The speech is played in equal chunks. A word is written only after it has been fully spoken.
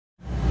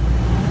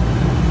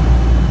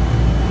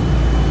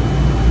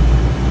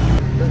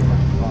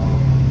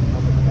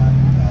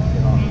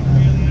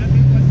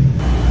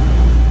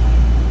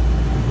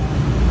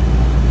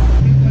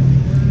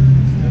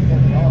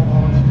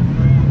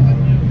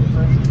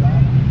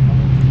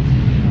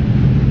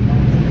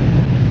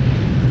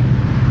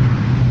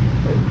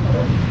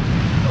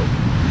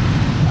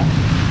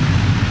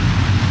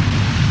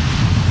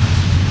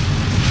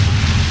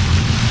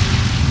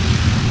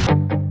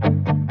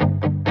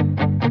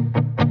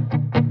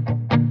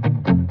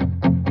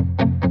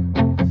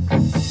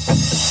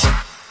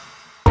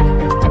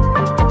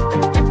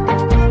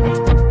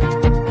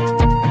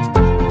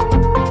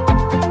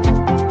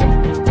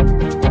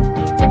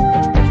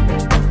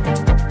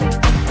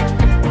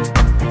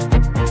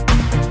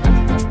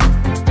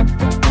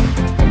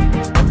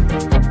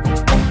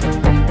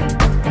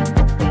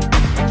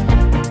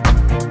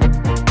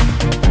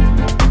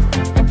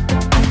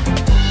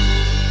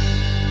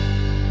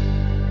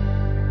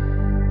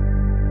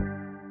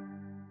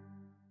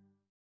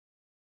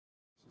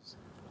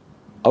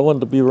I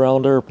wanted to be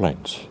around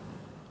airplanes.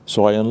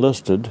 So I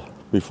enlisted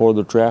before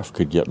the draft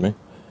could get me.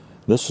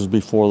 This was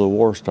before the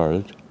war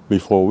started,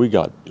 before we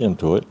got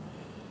into it.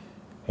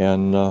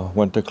 And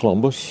went to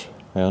Columbus,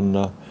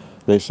 and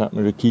they sent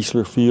me to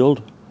Keesler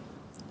Field.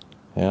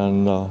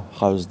 And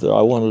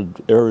I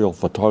wanted aerial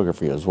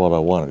photography is what I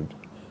wanted.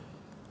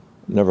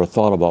 Never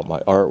thought about my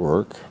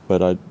artwork,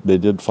 but they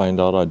did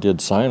find out I did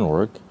sign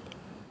work.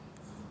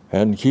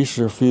 And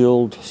Keesler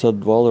Field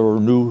said, well, there were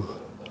new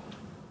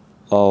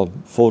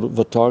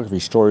photography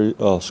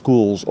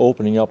schools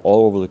opening up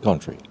all over the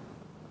country.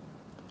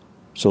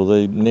 So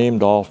they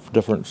named off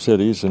different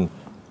cities, and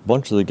a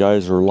bunch of the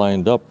guys are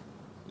lined up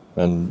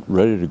and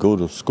ready to go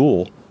to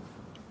school.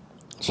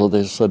 So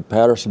they said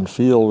Patterson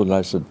Field, and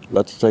I said,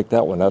 let's take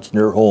that one, that's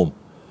near home.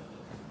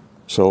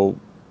 So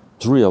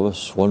 3 of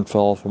us, one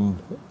fellow from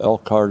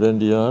Elkhart,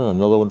 Indiana,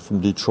 another one from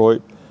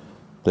Detroit,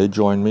 they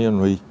joined me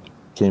and we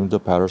came to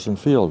Patterson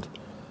Field.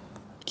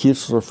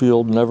 Keesler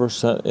Field never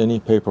sent any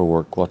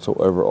paperwork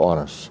whatsoever on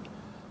us.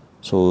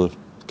 So the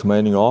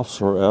commanding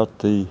officer at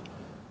the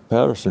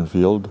Patterson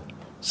Field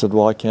said,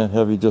 well, I can't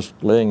have you just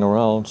laying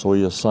around, so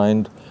he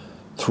assigned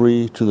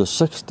 3 to the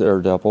 6th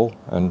Air Depot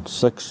and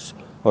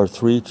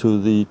 3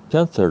 to the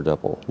 10th Air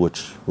Depot,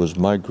 which was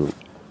my group.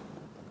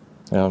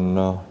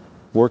 And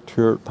worked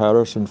here at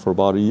Patterson for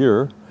about a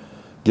year,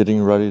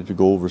 getting ready to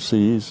go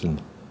overseas,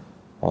 and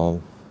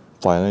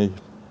finally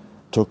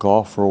took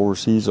off for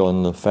overseas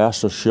on the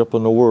fastest ship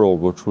in the world,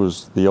 which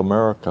was the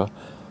America,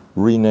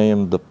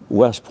 renamed the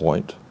West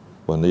Point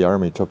when the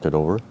Army took it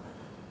over.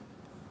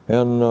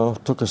 And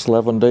took us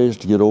 11 days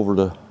to get over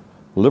to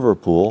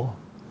Liverpool.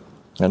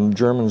 And the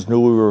Germans knew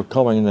we were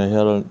coming. They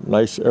had a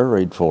nice air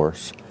raid for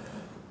us.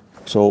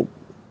 So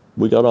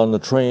we got on the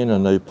train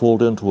and they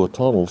pulled into a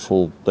tunnel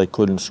so they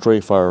couldn't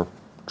strafe our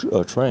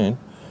train.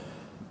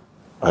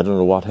 I don't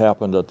know what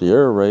happened at the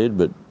air raid,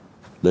 but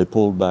they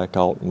pulled back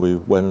out and we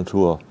went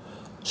into a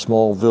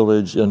small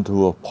village,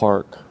 into a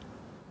park.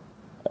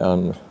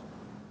 And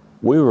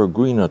we were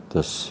green at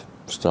this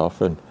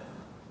stuff, and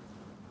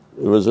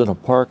it was in a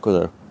park with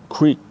a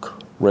creek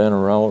ran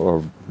around,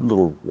 or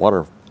little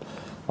water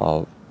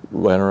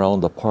ran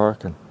around the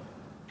park. And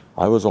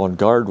I was on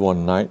guard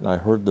one night and I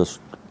heard this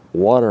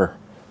water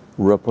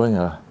rippling,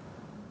 and I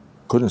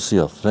couldn't see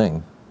a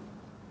thing.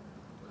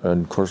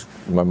 And of course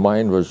my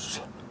mind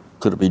was,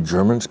 could it be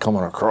Germans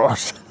coming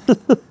across?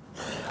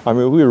 I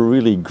mean, we were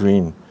really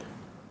green.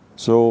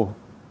 So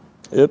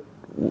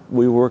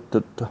we worked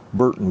at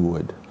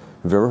Burtonwood.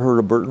 Have you ever heard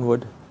of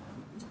Burtonwood?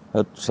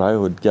 That's, I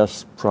would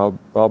guess,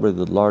 probably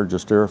the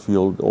largest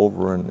airfield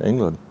over in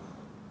England.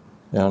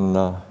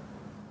 And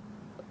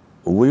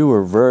we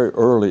were very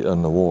early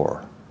in the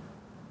war.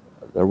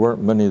 There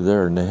weren't many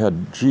there, and they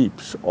had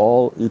jeeps.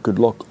 You could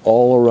look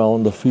all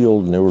around the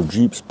field, and there were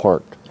jeeps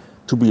parked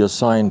to be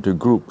assigned to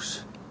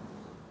groups.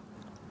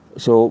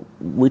 So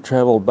we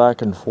traveled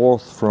back and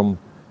forth from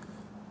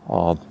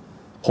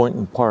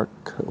Poynton Park,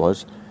 it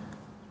was,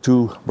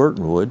 to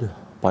Burtonwood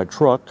by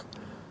truck.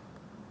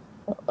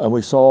 And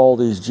we saw all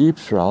these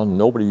jeeps around,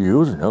 nobody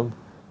using them.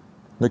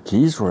 The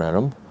keys were in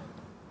them.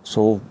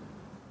 So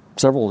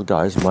several of the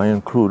guys, mine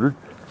included,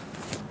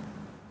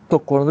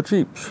 took one of the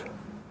jeeps.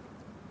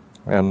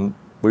 And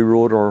we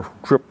wrote our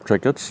trip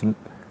tickets, and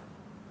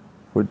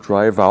we'd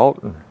drive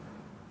out, and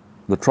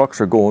the trucks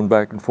are going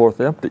back and forth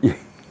empty.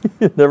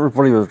 And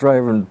everybody was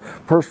driving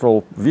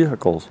personal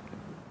vehicles.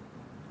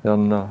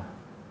 And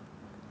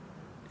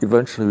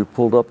eventually we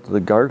pulled up to the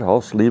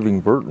guardhouse leaving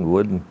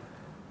Burtonwood, and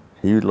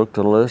he looked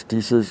at the list. He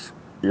says,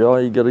 yeah,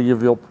 you got to give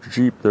up your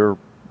Jeep there.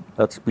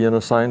 That's being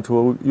assigned to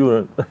a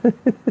unit.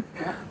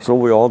 So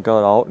we all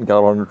got out and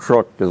got on the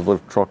truck as the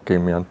truck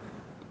came in.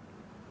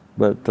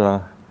 But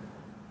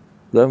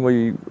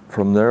then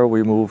from there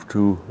we moved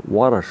to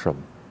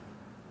Watersham.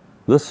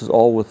 This is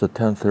all with the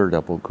 10th Air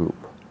Depot group.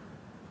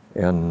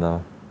 And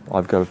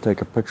I've got to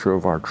take a picture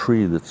of our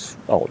tree that's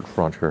out in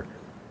front here.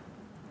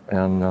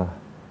 And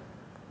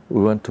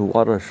we went to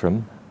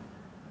Watersham.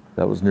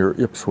 That was near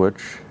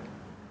Ipswich.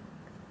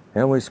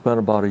 And we spent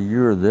about a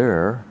year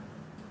there.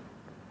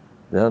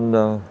 Then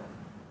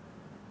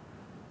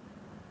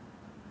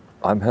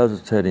I'm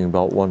hesitating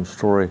about one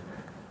story.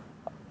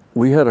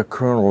 We had a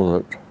colonel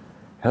that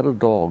had a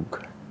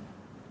dog,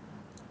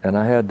 and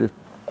I had to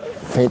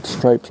paint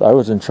stripes. I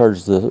was in charge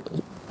of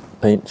the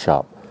paint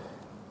shop,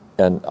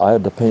 and I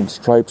had to paint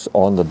stripes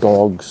on the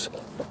dogs.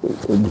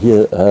 He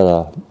had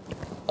a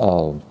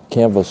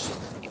canvas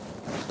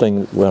thing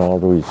that went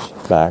onto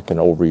his back and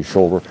over his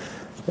shoulder,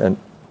 and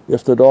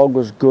if the dog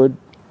was good,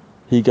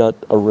 he got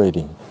a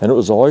rating. And it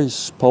was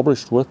always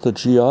published with the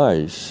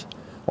GIs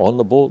on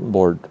the bulletin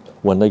board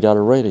when they got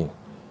a rating,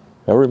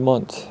 every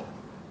month.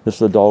 If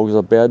the dog was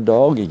a bad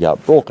dog, he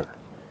got broken.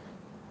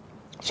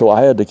 So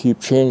I had to keep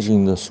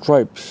changing the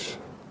stripes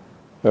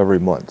every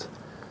month.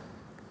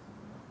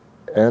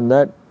 And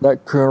that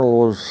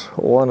colonel was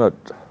one that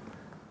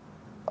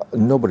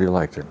nobody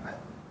liked him.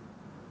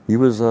 He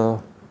was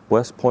a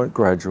West Point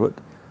graduate,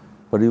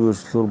 but he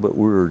was a little bit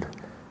weird.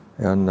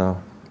 And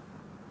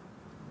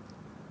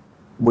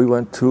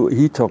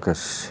he took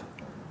us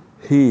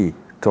He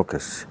took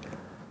us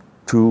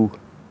to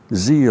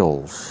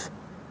Zeals.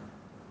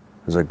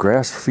 There's a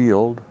grass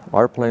field.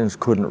 Our planes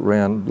couldn't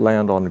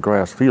land on the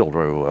grass field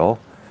very well.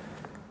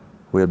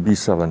 We had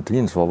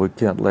B-17s, well, we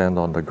can't land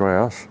on the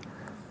grass.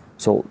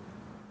 So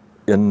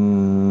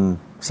in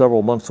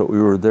several months that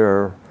we were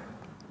there,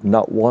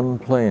 not one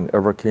plane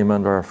ever came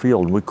into our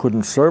field. We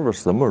couldn't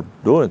service them or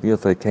do anything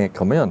if they can't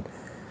come in.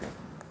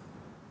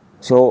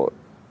 So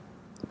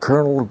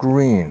Colonel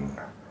Green,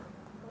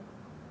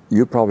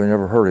 you probably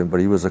never heard him, but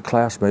he was a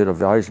classmate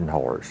of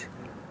Eisenhower's.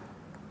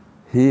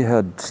 He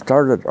had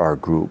started our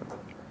group,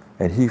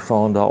 and he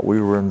found out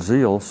we were in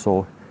Zeal,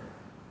 so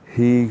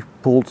he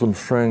pulled some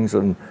strings,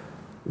 and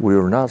we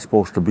were not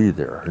supposed to be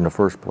there in the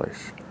first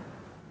place.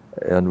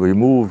 And we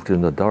moved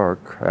in the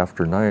dark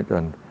after night,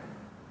 and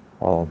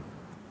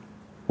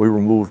we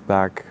were moved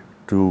back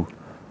to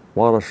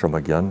Watersham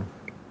again.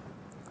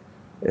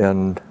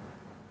 And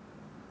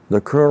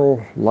the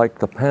colonel liked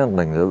the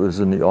paneling that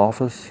was in the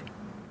office,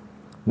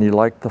 and he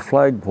liked the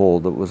flagpole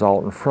that was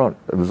out in front.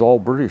 It was all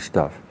British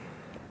stuff.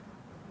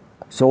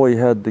 So he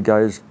had the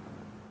guys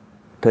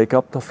take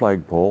up the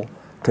flagpole,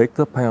 take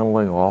the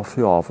paneling off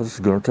the office. He's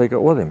going to take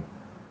it with him.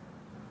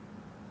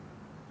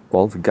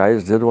 Well, the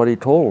guys did what he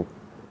told.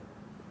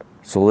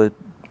 So they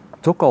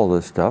took all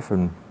this stuff,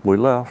 and we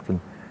left.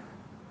 And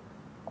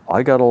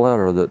I got a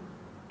letter that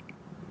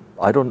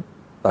I don't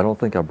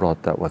think I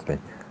brought that with me.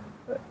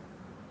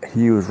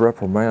 He was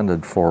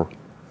reprimanded for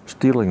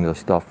stealing this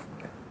stuff,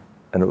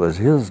 and it was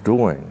his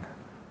doing.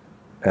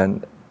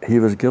 And he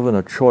was given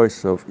a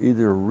choice of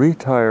either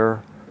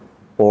retire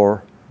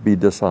or be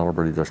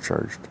dishonorably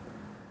discharged.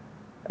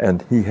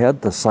 And he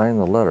had to sign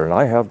the letter, and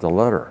I have the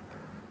letter.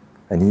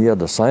 And he had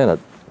to sign it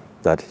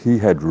that he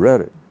had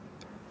read it.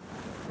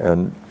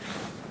 And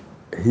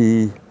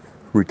he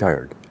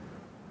retired.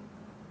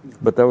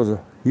 But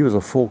he was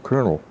a full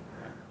colonel.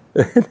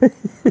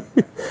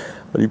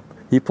 But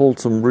he pulled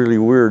some really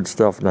weird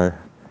stuff, and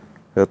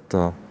that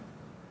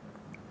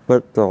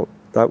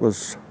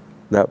was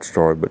that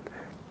story. But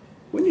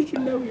when did you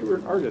know you were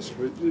an artist?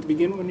 Did it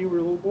begin when you were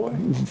a little boy?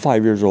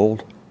 5 years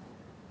old.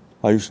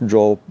 I used to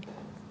draw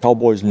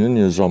cowboys and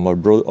Indians on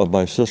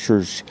my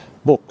sister's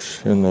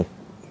books.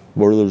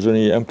 Where there was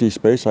any empty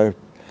space, I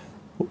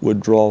would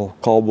draw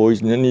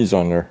cowboys and Indians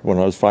on there when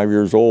I was 5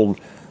 years old,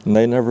 and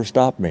they never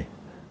stopped me.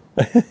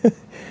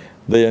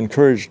 They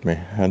encouraged me.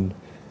 And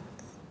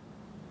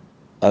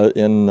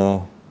in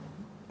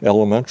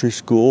elementary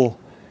school,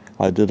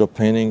 I did a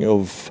painting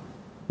of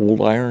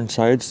old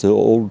Ironsides, the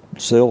old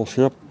sail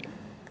ship,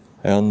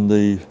 and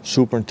the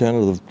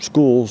superintendent of the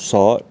school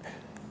saw it,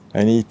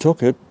 and he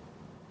took it.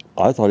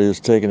 I thought he was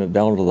taking it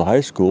down to the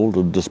high school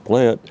to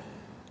display it.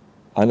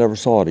 I never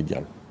saw it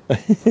again.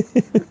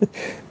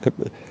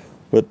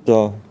 But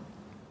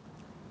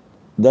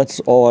that's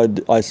all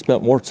I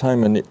spent more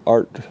time in the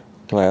art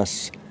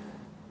class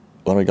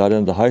when I got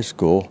into high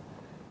school.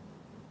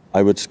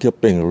 I would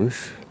skip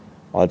English,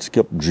 I'd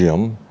skip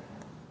gym,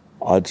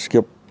 I'd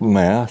skip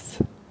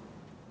math,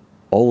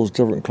 all those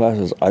different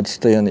classes. I'd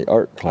stay in the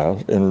art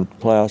class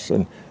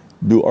and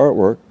do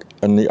artwork,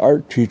 and the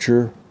art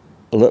teacher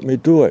let me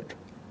do it.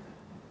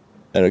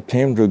 And it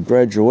came to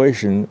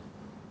graduation,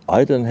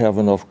 I didn't have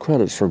enough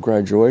credits for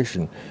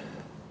graduation.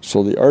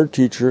 So the art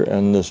teacher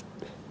and the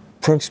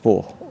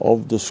principal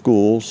of the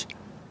schools,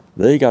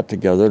 they got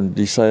together and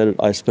decided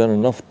I spent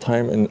enough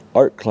time in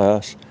art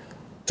class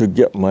to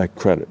get my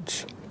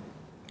credits.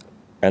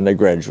 And they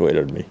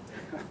graduated me.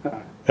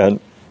 And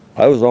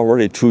I was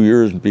already 2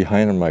 years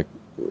behind in my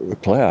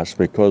class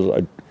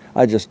because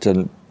I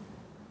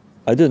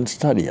didn't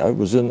study. I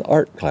was in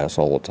art class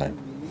all the time.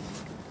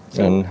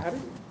 So and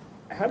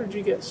how did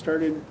you get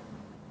started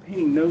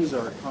painting nose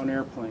art on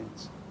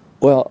airplanes?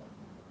 Well,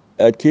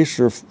 at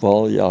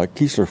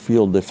Keesler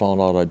Field, they found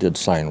out I did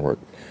sign work.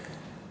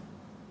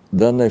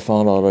 Then they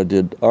found out I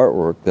did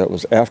artwork. That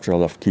was after I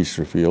left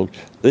Keesler Field.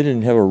 They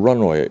didn't have a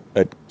runway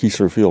at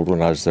Keesler Field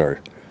when I was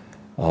there.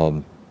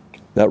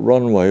 That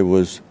runway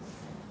was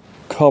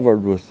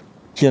covered with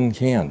tin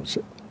cans.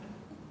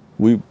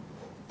 We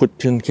put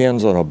tin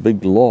cans on a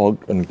big log,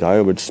 and the guy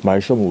would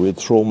smash them, and we'd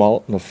throw them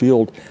out in the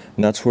field,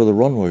 and that's where the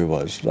runway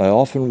was. I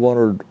often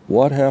wondered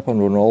what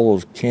happened when all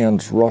those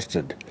cans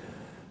rusted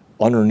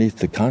underneath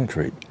the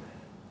concrete.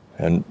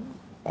 And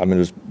I mean,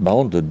 it's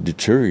bound to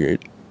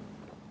deteriorate.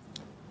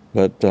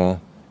 But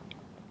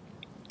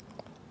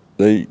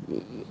they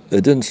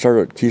didn't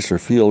start at Keesler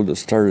Field. It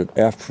started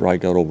after I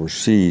got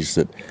overseas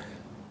that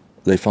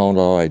they found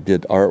out I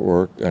did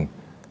artwork, and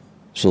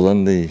so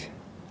then the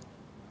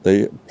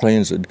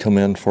planes had come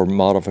in for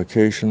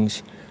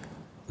modifications.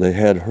 They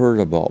had heard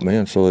about me,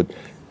 and so they'd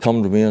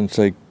come to me and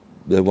say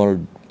they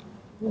wanted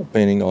a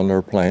painting on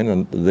their plane,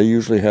 and they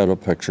usually had a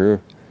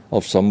picture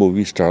of some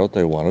movie star that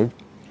they wanted.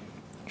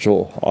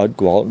 So I'd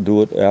go out and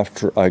do it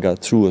after I got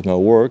through with my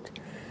work,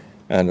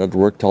 and I'd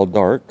work till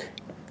dark.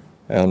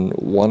 And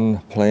one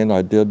plane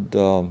I did,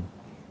 it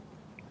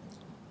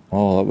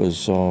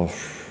was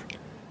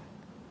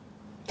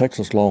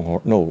Texas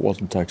Longhorn. No, it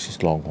wasn't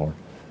Texas Longhorn.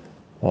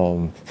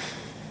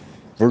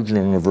 Virgin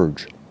and the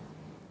Verge.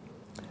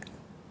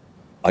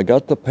 I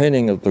got the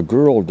painting of the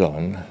girl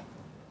done,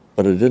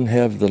 but it didn't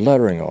have the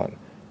lettering on.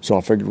 So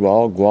I figured,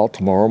 well, I'll go out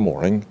tomorrow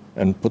morning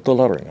and put the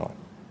lettering on.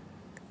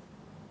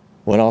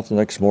 Went out the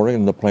next morning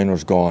and the plane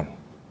was gone.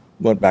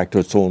 Went back to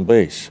its own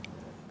base.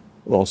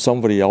 Well,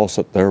 somebody else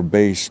at their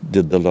base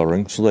did the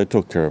lettering, so they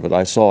took care of it.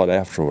 I saw it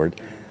afterward,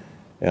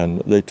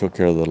 and they took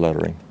care of the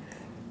lettering.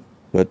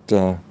 But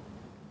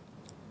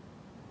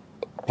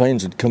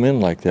planes had come in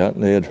like that,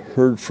 and they had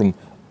heard from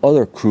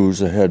other crews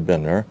that had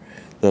been there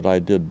that I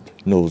did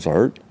nose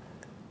art.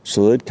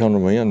 So they'd come to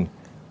me, and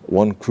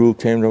one crew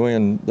came to me,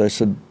 and they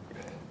said,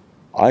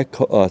 I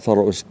thought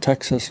it was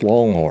Texas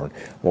Longhorn.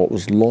 Well, it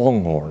was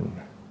Longhorn.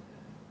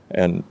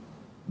 And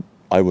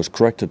I was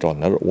corrected on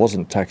that. It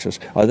wasn't Texas.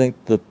 I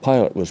think the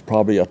pilot was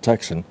probably a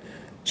Texan,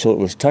 so it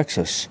was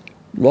Texas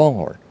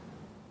Longhorn.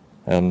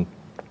 And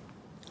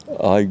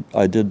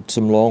I did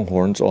some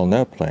Longhorns on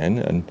that plane,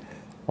 and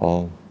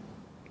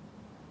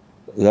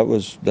that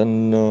was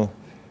then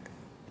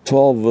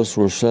 12 of us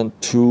were sent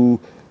to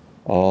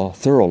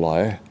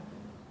Thurley,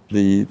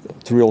 the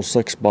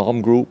 306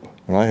 bomb group,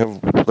 and I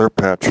have their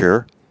patch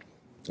here.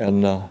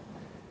 And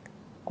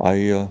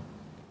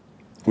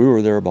we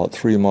were there about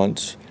 3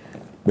 months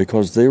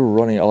because they were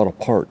running out of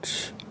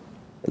parts.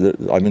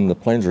 I mean, the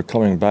planes were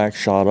coming back,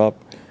 shot up,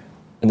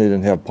 and they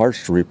didn't have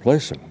parts to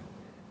replace them.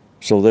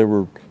 So they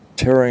were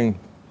tearing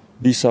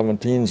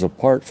B-17s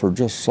apart for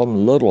just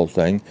some little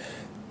thing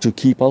to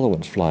keep other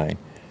ones flying.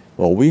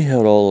 Well, we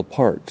had all the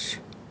parts.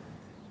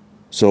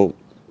 So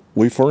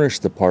we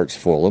furnished the parts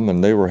for them,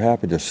 and they were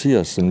happy to see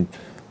us. And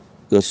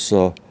this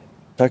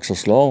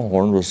Texas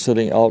Longhorn was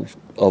sitting out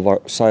of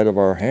our side of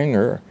our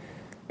hangar,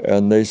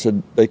 and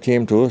they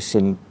came to us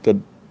and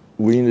said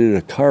we needed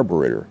a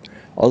carburetor.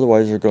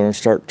 Otherwise, they're going to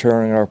start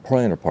tearing our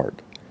plane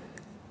apart.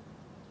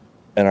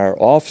 And our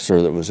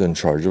officer that was in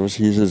charge of us,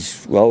 he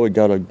says, well, we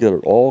got to get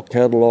it all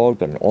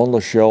cataloged and on the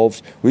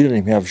shelves. We didn't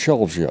even have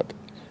shelves yet.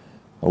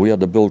 We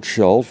had to build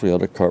shelves. We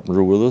had a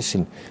carpenter with us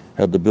and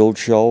had to build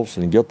shelves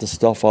and get the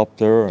stuff up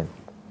there. And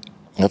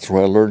that's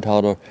where I learned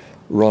how to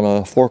run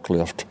a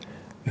forklift.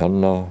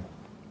 And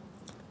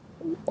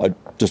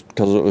just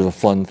because it was a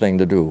fun thing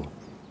to do.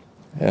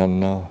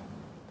 And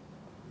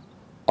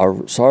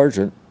our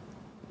sergeant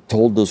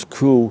told this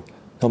crew,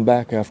 come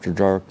back after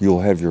dark,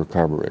 you'll have your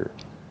carburetor.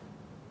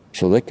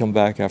 So they come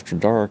back after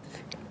dark,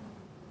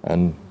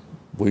 and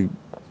the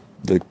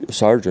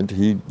sergeant,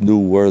 he knew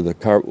where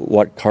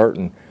what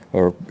carton,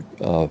 or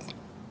well,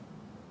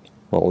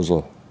 it was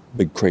a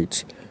big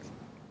crates.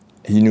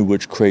 He knew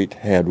which crate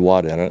had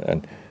what in it,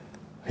 and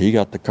he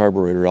got the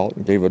carburetor out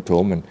and gave it to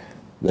them, and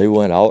they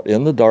went out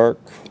in the dark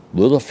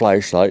with a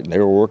flashlight, and they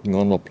were working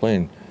on the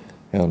plane.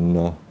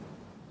 And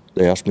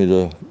they asked me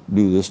to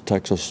do this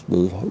Texas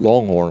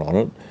Longhorn on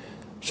it.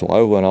 So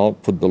I went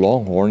out, put the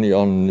Longhorn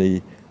on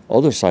the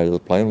other side of the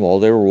plane while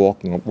they were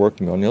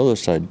working on the other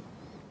side.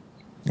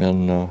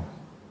 And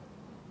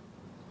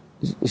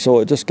so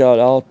it just got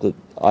out that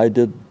I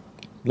did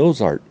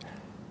nose art.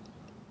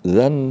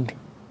 Then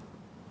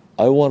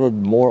I wanted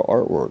more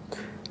artwork.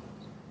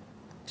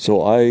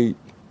 So I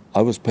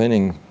was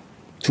painting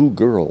two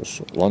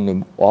girls on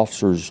the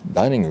officer's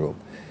dining room.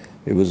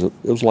 It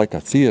was like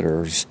a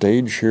theater, a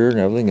stage here and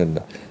everything,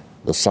 and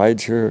the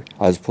sides here.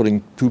 I was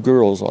putting two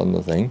girls on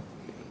the thing,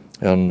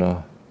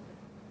 and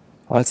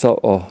I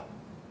thought,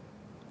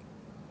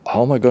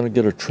 how am I going to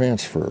get a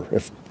transfer?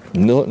 If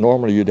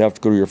normally you'd have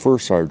to go to your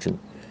first sergeant,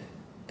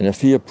 and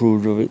if he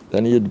approved of it,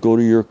 then you'd go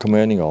to your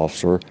commanding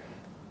officer,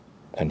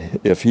 and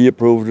if he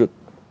approved it,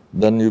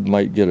 then you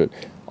might get it.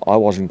 I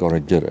wasn't going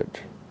to get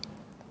it.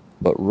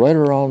 But right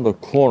around the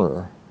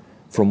corner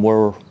from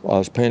where I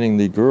was painting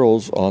the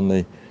girls on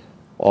the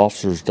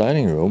officer's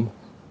dining room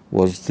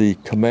was the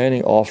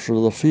commanding officer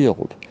of the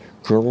field,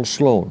 Colonel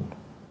Sloan.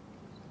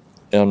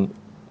 And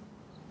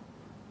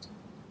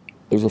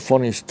there's a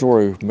funny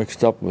story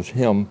mixed up with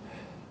him.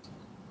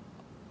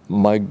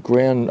 My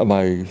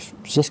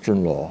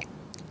sister-in-law,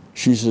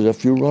 she said,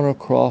 if you run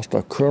across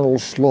a Colonel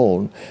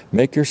Sloan,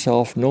 make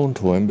yourself known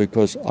to him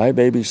because I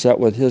babysat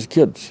with his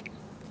kids.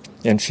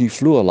 And she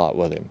flew a lot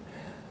with him.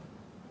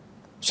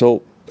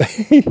 So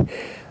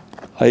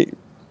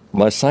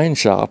my sign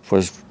shop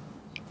was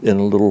in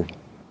a little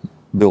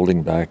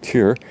building back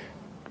here.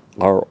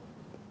 Our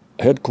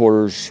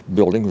headquarters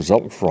building was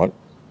up front.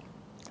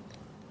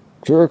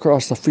 Clear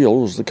across the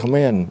field was the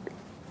command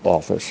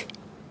office.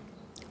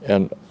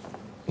 And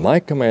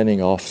my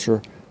commanding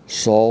officer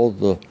saw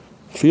the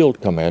field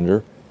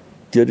commander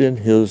get in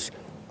his,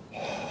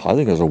 I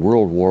think it was a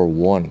World War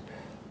I,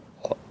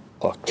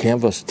 a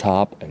canvas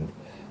top, and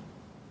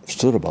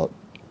stood about,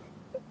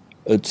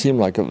 it seemed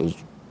like it was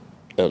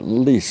at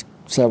least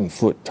 7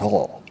 foot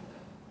tall.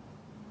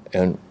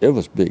 And it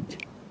was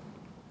big.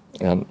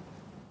 And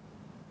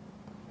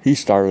he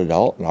started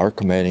out, and our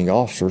commanding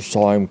officer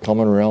saw him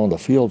coming around the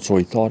field, so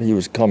he thought he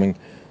was coming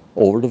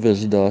over to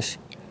visit us.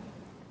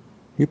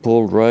 He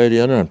pulled right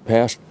in and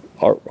passed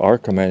our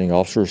commanding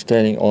officer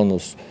standing on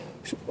this,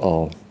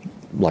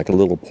 like a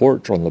little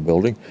porch on the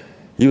building.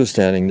 He was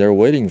standing there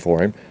waiting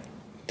for him.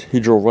 He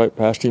drove right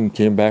past him,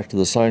 came back to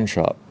the sign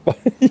shop.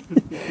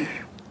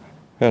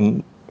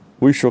 And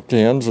we shook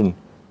hands, and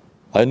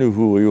I knew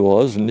who he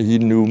was, and he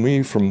knew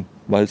me from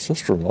my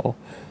sister-in-law.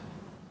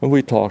 And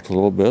we talked a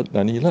little bit, and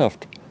then he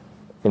left.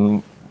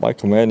 And my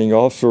commanding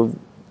officer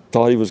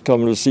thought he was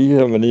coming to see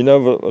him, and he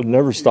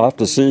never stopped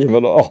to see him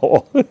at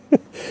all.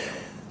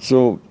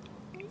 So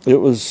he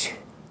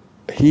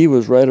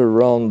was right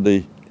around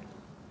the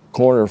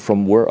corner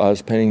from where I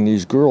was painting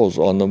these girls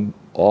on the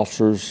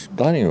officer's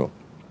dining room.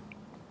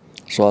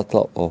 So I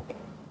thought, well,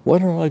 why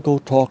don't I go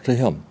talk to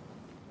him?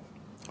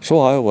 So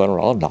I went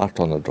around, knocked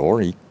on the door,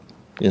 and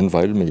he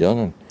invited me in,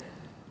 and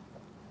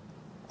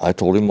I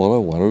told him what I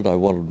wanted. I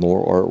wanted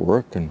more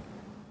artwork, and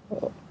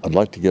I'd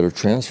like to get a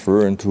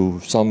transfer into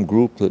some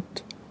group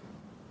that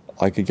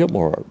I could get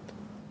more art.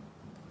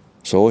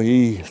 So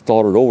he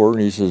thought it over,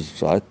 and he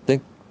says, I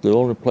think the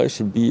only place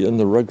would be in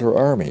the regular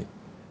Army.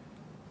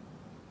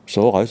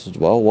 So I said,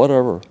 well,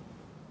 whatever.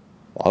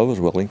 I was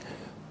willing.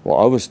 Well,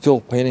 I was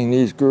still painting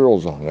these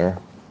girls on there,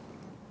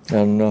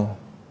 and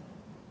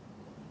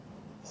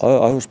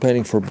I was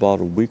painting for about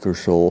a week or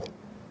so.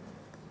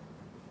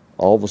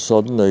 All of a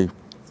sudden, they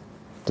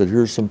said,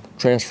 here's some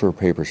transfer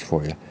papers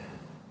for you.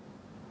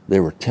 They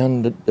were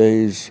 10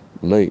 days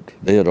late.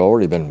 They had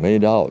already been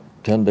made out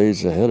 10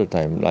 days ahead of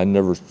time, and I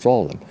never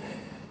saw them.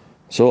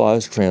 So I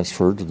was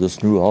transferred to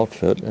this new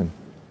outfit and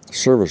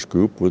service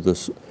group with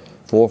this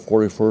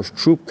 441st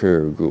Troop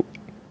Carrier Group,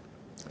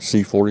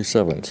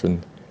 C-47s.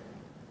 And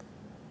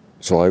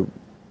so I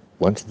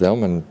went to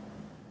them, and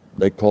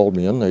they called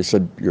me in. They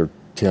said, you're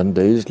 10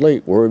 days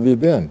late. Where have you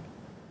been?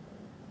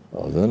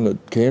 Then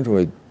it came to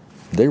me,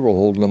 they were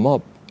holding them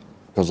up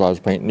because I was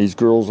painting these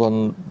girls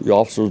on the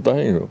officer's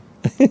dining room.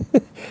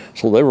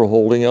 So they were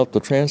holding up the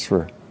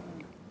transfer.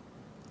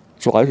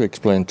 So I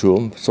explained to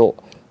them. So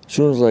as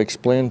soon as I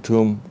explained to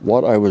them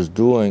what I was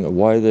doing and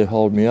why they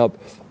held me up,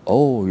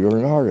 oh, you're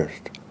an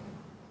artist.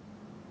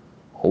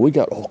 Oh, we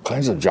got all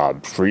kinds of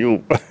jobs for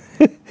you.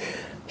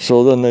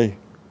 So then the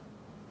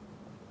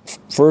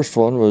first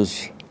one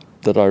was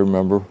that I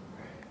remember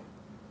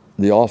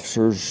the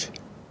officers'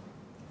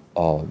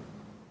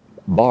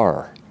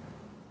 bar.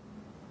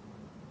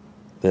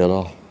 They had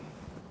a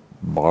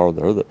bar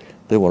there that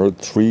they wanted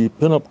 3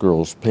 pinup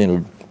girls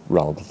painted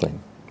around the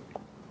thing.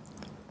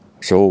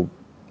 So,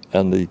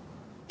 and the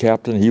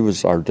captain, he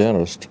was our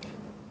dentist,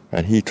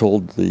 and he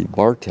told the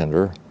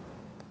bartender,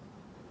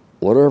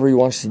 whatever he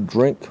wants to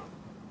drink,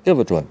 give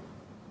it to him.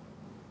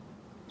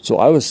 So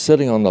I was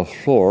sitting on the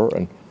floor,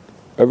 and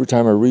every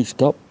time I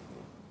reached up,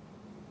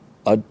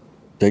 I'd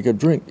take a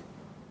drink.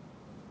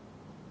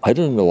 I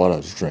didn't know what I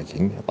was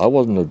drinking. I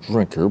wasn't a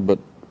drinker, but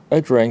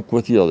I drank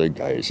with the other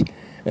guys.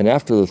 And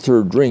after the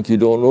 3rd drink, you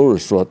don't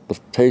notice what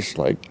it tastes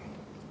like.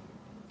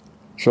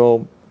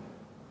 So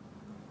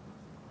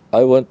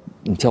I went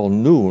until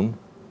noon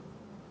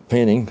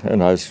painting,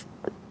 and I was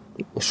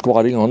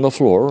squatting on the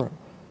floor,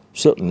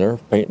 sitting there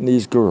painting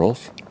these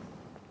girls.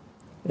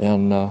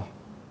 And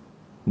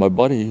my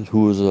buddy,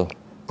 who was a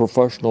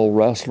professional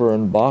wrestler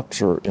and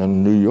boxer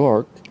in New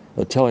York,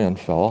 Italian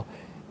fella,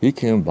 he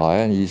came by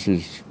and he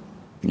says,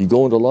 you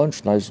going to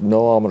lunch? And I said,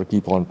 no, I'm going to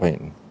keep on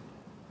painting.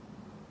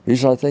 He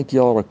said, I think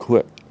you ought to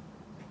quit.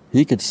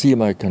 He could see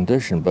my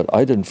condition, but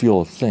I didn't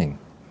feel a thing.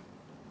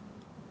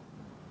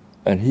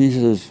 And he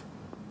says,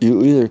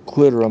 you either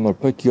quit or I'm going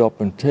to pick you up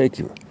and take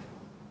you.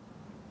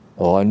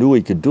 Well, I knew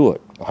he could do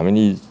it. I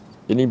mean,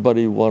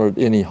 anybody wanted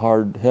any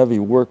hard, heavy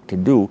work to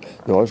do,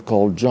 they always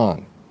called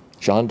John.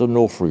 John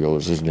D'Onofrio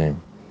is his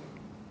name.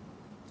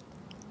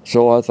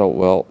 So I thought,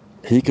 well,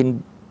 he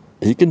can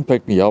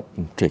pick me up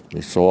and take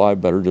me, so I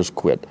better just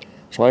quit.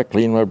 So I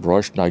cleaned my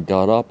brush, and I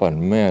got up,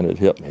 and man, it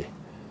hit me.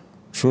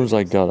 As soon as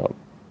I got up,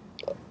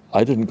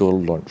 I didn't go to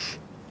lunch.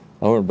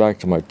 I went back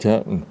to my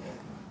tent and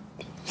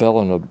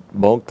fell in a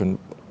bunk and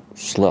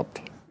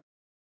slept.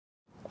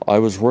 I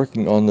was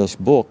working on this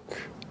book,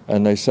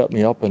 and they set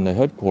me up in the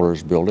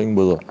headquarters building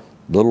with a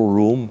little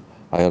room.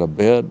 I had a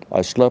bed.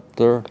 I slept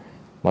there.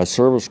 My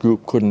service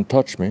group couldn't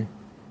touch me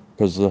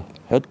because the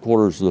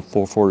headquarters of the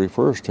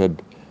 441st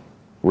had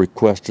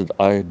requested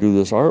I do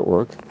this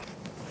artwork.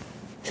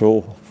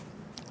 So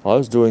I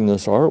was doing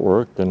this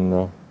artwork,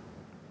 and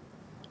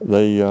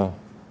there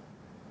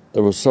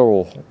were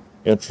several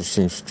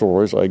interesting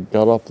stories. I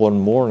got up one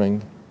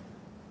morning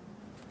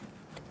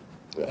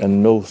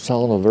and no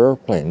sound of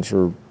airplanes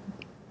or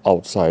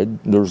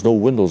outside. There was no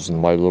windows in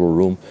my little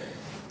room.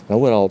 I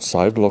went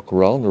outside to look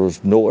around. There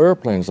was no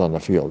airplanes on the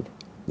field.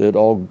 They had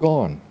all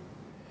gone.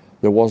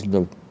 There wasn't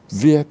a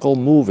vehicle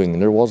moving.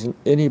 There wasn't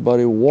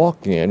anybody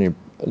walking,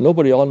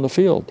 nobody on the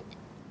field.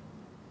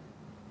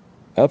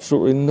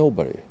 Absolutely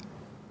nobody.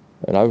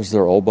 And I was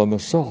there all by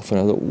myself,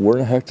 and I thought, where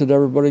the heck did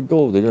everybody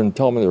go? They didn't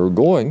tell me they were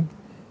going.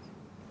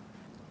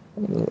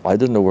 I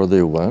didn't know where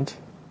they went.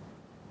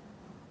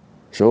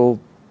 So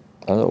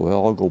I thought,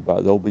 well, I'll go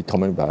back. They'll be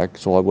coming back.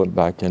 So I went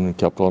back in and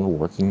kept on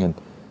working, and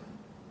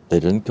they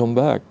didn't come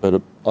back.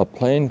 But a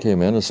plane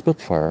came in, a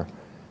Spitfire.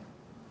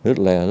 It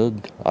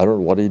landed. I don't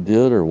know what he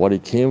did or what he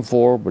came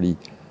for, but a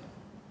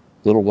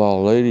little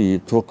while later he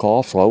took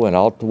off, so I went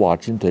out to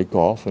watch him take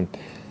off, and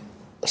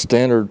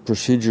standard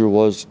procedure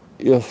was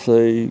if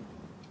they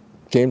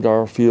came to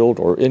our field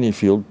or any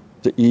field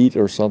to eat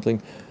or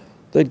something,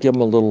 they'd give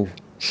them a little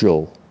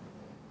show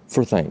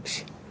for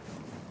thanks.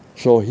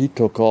 So he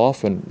took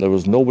off, and there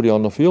was nobody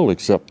on the field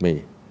except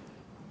me.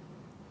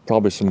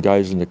 Probably some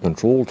guys in the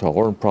control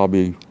tower and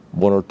probably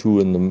one or two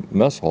in the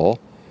mess hall.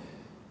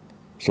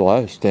 So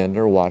I stand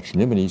there watching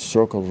him, and he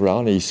circles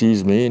around, and he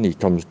sees me, and he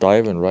comes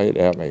diving right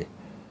at me.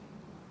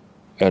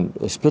 And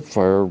a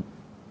Spitfire,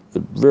 a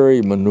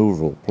very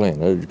maneuverable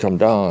plane. It'd come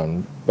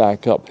down,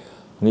 back up,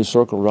 and he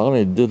circled around,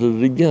 and he did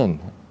it again,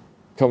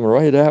 coming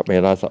right at me.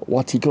 And I thought,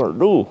 what's he gonna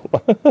do?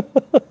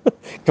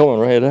 Coming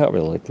right at me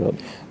like that.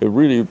 It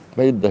really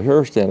made the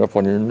hair stand up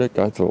on your neck.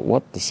 I thought,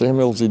 what the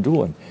Samuel's he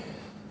doing?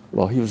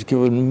 Well, he was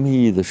giving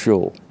me the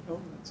show. Oh,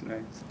 that's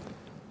nice.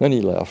 Then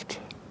he left.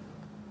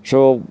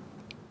 So,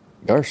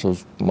 gosh,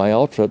 my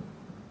outfit,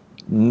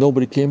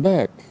 nobody came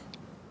back.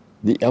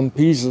 The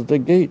MPs at the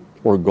gate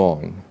were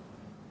gone.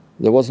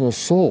 There wasn't a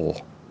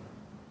soul.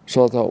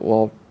 So I thought,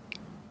 well,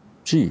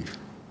 gee,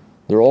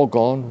 they're all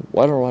gone.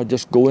 Why don't I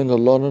just go into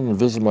London and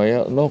visit my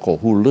aunt and uncle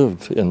who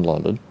lived in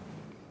London,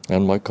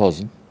 and my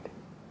cousin.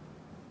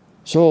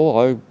 So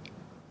I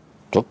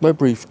took my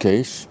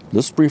briefcase,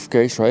 this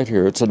briefcase right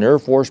here. It's an Air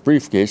Force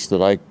briefcase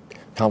that I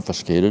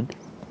confiscated.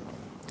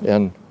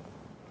 And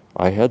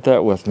I had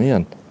that with me,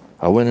 and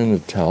I went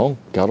into town,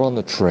 got on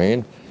the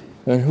train,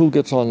 and who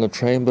gets on the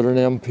train but an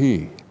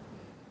MP?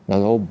 And I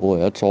thought, oh boy,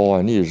 that's all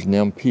I need is an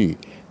MP.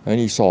 And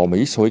he saw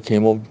me, so he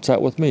came over and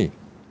sat with me.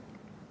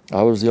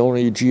 I was the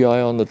only GI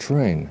on the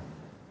train.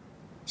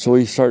 So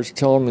he starts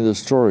telling me the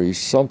story.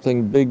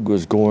 Something big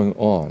was going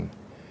on,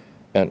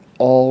 and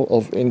all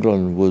of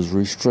England was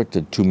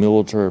restricted to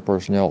military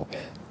personnel.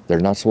 They're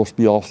not supposed to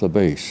be off the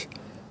base.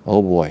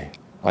 Oh boy,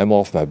 I'm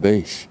off my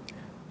base.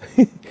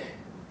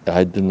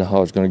 I didn't know how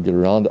I was going to get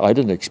around. I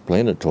didn't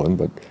explain it to him,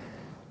 but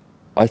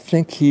I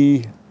think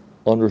he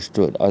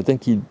understood. I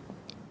think he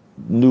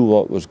knew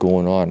what was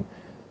going on.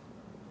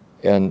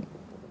 And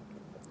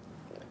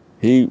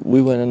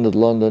we went into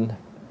London,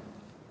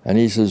 and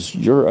he says,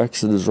 your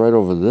exit is right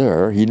over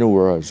there. He knew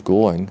where I was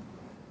going.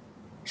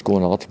 I was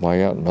going out to my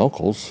aunt and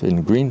uncle's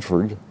in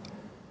Greenford.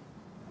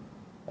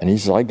 And he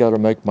says, I got to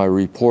make my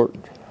report.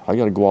 I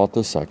got to go out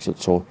this exit.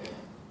 So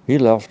he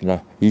left,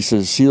 and he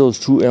says, see those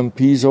two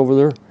MPs over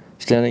there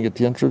standing at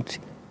the entrance?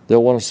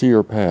 They'll want to see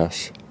your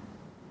pass.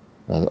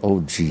 And I thought, oh,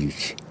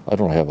 geez, I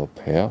don't have a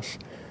pass.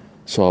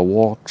 So I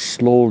walked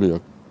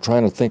slowly,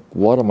 trying to think,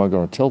 what am I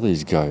going to tell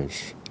these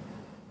guys?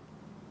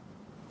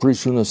 Pretty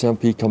soon this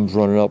MP comes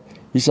running up.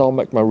 He said, I'll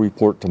make my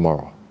report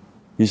tomorrow.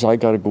 He said, I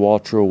got to go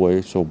out your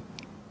way. So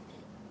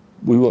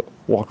we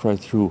walked right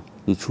through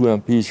the two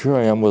MPs. Here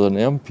I am with an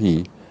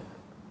MP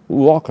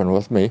walking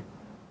with me.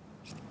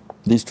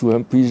 These two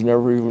MPs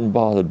never even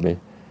bothered me.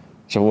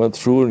 So I went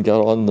through and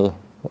got on the,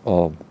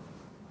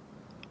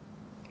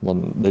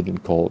 one, they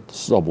didn't call it the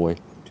subway,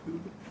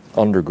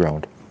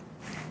 underground.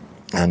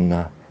 And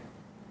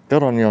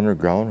got on the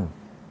underground,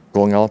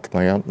 going out to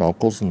my aunt and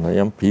uncle's, and the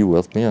MP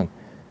with me. And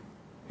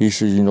he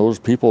says, you know those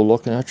people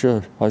looking at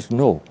you? I said,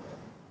 no.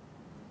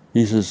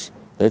 He says,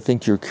 they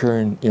think you're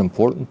carrying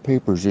important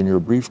papers in your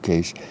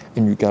briefcase,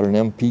 and you got an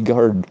MP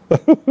guard.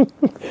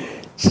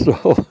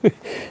 So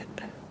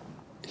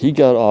he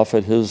got off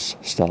at his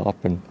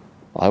stop, and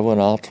I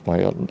went out to my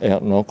aunt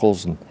and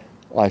uncle's, and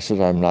I said,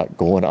 I'm not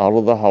going out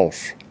of the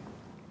house.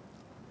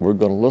 We're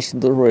going to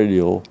listen to the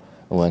radio,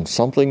 and when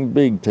something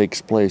big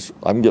takes place,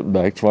 I'm getting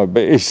back to my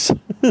base.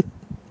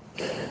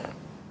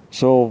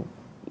 So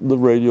the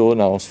radio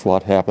announced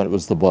what happened. It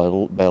was the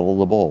Battle of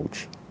the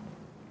Bulge.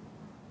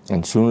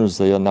 And as soon as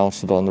they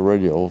announced it on the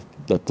radio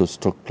that this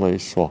took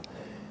place, well,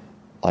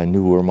 I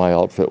knew where my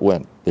outfit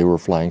went. They were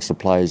flying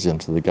supplies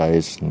into the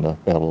guys in the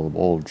Battle of the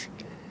Bulge.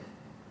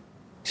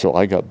 So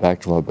I got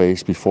back to my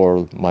base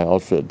before my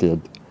outfit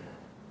did.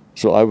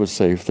 So I was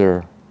safe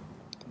there.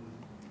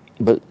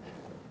 But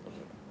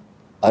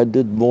I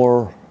did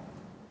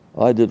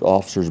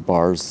officers'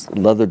 bars,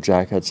 leather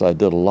jackets. I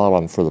did a lot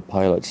of them for the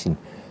pilots, and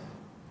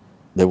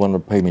they wanted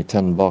to pay me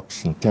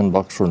 $10 and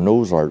 $10 for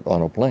nose art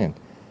on a plane.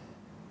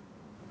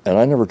 And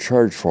I never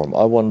charged for them.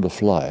 I wanted to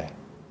fly.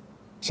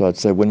 So I'd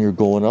say, when you're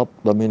going up,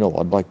 let me know.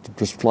 I'd like to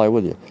just fly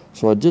with you.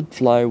 So I did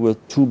fly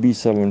with two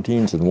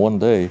B-17s in one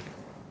day,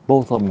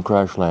 both of them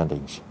crash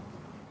landings.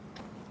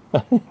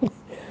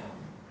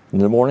 In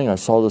the morning, I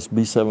saw this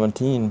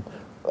B-17.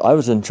 I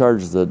was in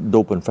charge of the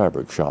dope and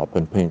fabric shop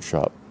and paint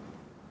shop.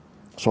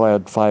 So I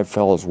had 5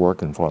 fellows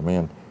working for me.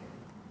 And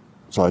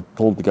so I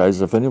told the guys,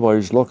 if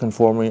anybody's looking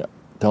for me,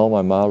 tell them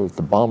I'm out at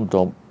the bomb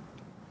dump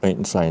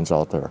painting signs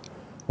out there.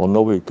 Well,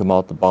 nobody would come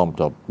out the bomb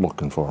dump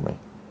looking for me,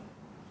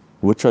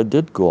 which I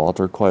did go out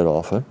there quite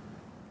often.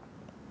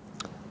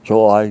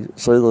 So I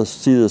see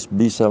this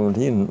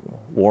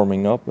B-17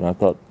 warming up, and I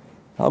thought,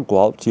 I'll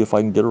go out and see if I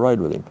can get a ride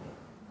with him.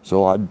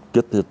 So I'd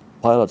get the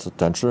pilot's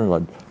attention, and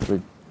I'd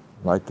say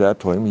like that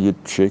to him. He'd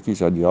shake his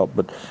head up,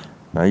 but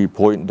now he'd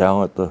point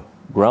down at the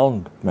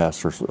ground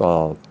master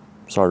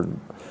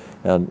sergeant,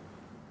 and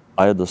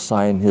I had to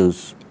sign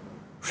his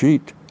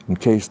sheet. in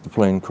case the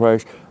plane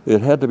crashed.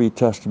 It had to be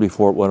tested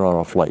before it went on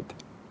a flight.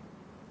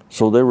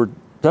 So they were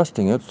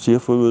testing it to see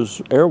if it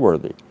was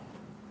airworthy.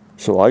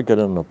 So I got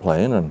in the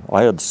plane, and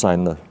I had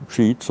signed the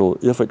sheet, so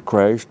if it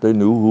crashed, they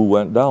knew who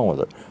went down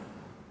with it.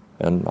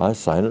 And I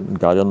signed it and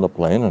got in the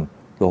plane, and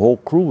the whole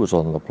crew was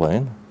on the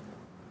plane.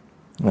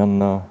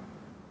 And when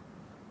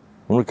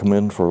we come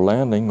in for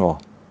landing,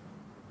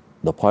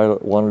 the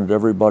pilot wanted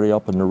everybody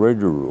up in the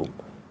radio room.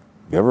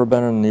 If you ever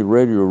been in the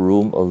radio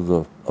room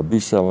of a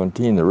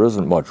B-17, there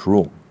isn't much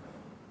room.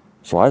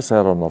 So I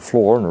sat on the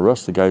floor, and the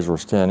rest of the guys were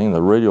standing.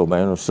 The radio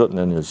man was sitting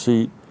in his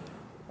seat.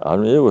 I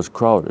mean, it was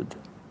crowded.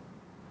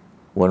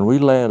 When we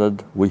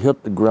landed, we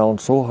hit the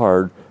ground so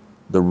hard,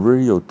 the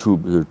radio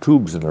tube, there are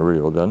tubes in the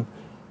radio then,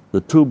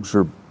 the tubes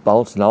are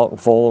bouncing out and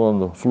falling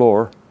on the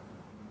floor.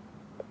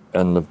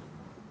 And the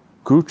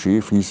crew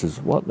chief, he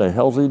says, "What the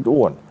hell's he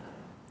doing?"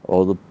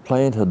 Oh, the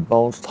plane had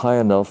bounced high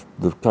enough,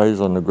 the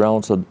guys on the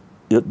ground said,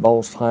 it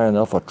bounced high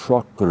enough a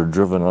truck could have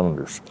driven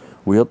under us.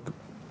 We hit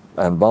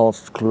and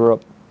bounced clear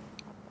up.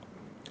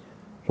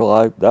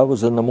 So that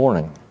was in the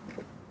morning.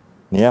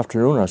 In the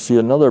afternoon, I see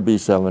another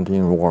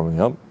B-17 warming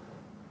up.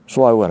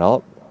 So I went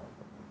out,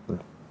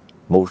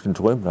 motioned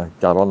to him, and I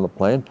got on the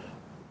plane.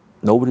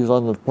 Nobody's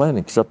on the plane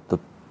except the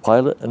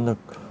pilot and the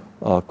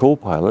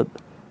co-pilot,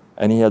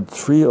 and he had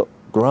 3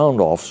 ground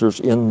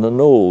officers in the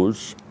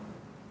nose.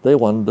 They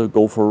wanted to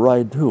go for a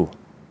ride too.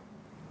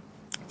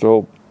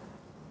 So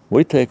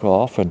we take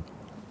off, and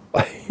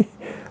it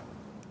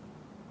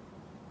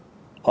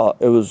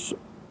was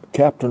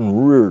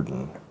Captain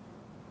Reardon.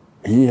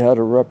 He had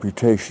a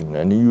reputation,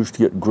 and he used to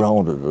get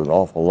grounded an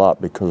awful lot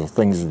because of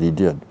things that he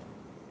did.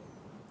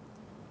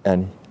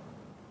 And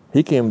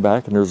he came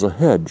back, and there's a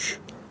hedge,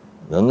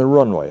 then the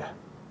runway.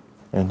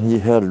 And he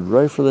headed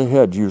right for the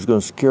hedge. He was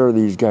going to scare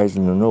these guys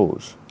in the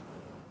nose.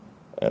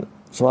 And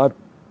so I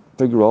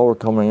figured, well, we're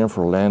coming in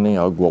for a landing.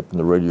 I'll go up in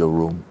the radio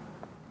room.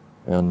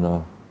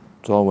 And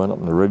so I went up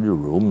in the radio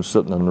room,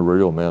 sitting in the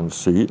radio man's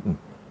seat, and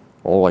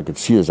all I could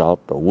see is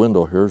out the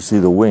window here, see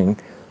the wing.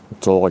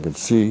 That's all I could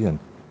see. And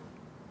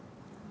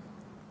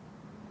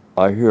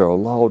I hear a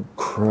loud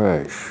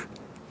crash,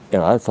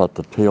 and I thought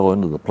the tail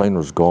end of the plane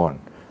was gone.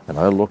 And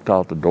I looked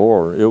out the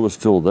door, it was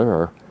still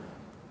there,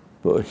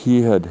 but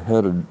he had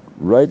headed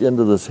right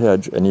into this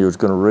hedge, and he was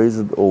going to raise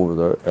it over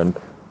there and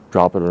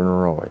drop it in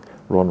the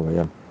runway.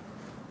 And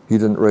he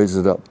didn't raise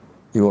it up.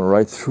 He went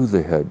right through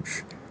the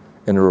hedge.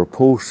 And there were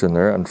posts in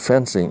there and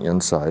fencing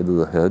inside of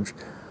the hedge.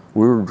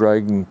 We were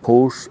dragging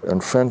posts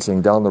and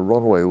fencing down the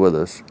runway with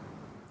us.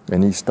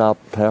 And he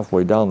stopped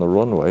halfway down the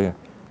runway.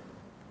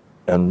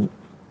 And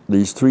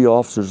these 3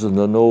 officers in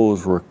the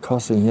nose were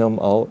cussing him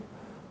out.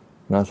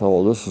 And I thought,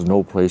 well, this is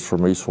no place for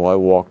me, so I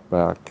walked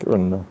back.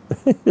 And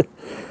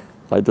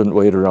I didn't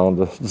wait around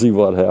to see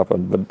what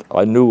happened, but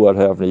I knew what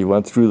happened. He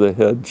went through the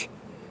hedge.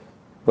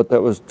 But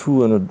that was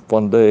 2 in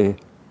one day.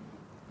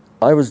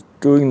 I was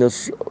doing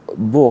this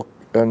book,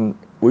 and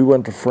we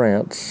went to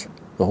France.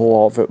 The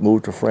whole outfit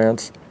moved to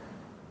France.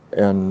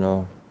 And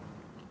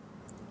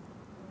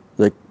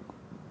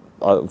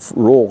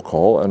roll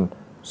call, and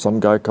some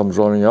guy comes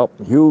running up.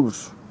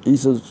 Hughes, he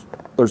says,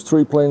 "There's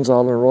 3 planes out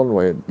on the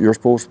runway. You're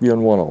supposed to be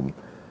in one of them."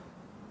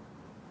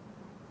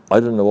 I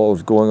didn't know what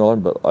was going on,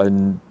 but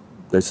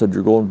they said,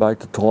 "You're going back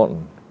to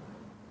Taunton."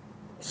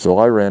 So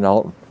I ran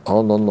out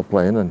on the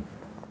plane, and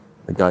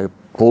the guy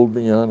pulled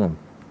me in, and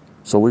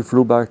so we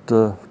flew back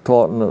to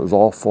Taunton. It was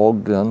all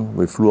fogged in.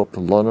 We flew up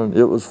to London.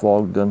 It was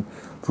fogged in.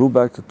 Flew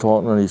back to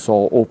Taunton, and he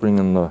saw an opening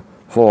in the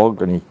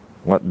fog, and he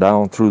went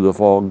down through the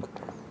fog.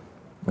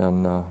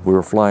 And we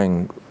were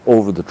flying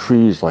over the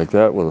trees like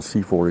that with a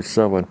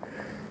C-47.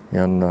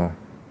 And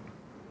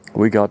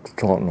we got to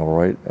Taunton all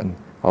right. And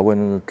I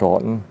went into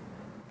Taunton,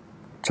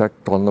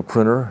 checked on the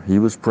printer. He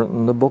was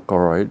printing the book all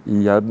right.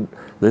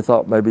 They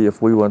thought maybe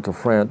if we went to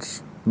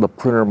France, the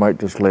printer might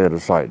just lay it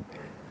aside.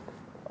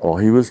 Well,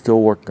 he was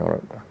still working on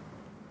it.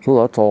 So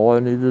that's all I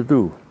needed to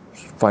do,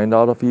 find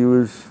out if he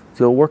was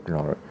still working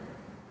on it.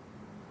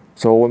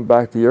 So I went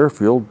back to the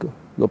airfield.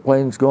 The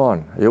plane's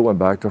gone. It went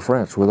back to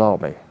France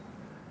without me.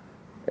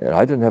 And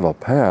I didn't have a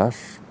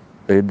pass.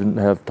 They didn't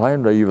have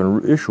time to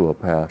even issue a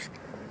pass.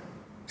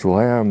 So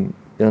I am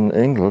in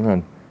England,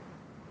 and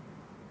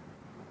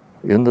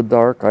in the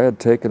dark, I had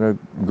taken a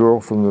girl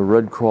from the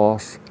Red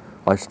Cross.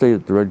 I stayed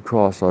at the Red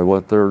Cross. I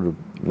went there,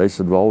 they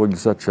said, "Well, we can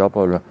set you up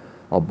on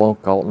a bunk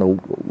out in the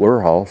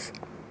warehouse."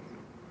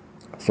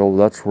 So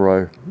that's where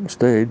I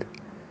stayed.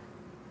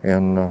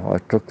 And I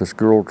took this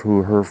girl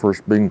to her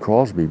first Bing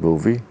Crosby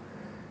movie.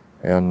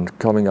 And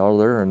coming out of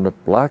there in the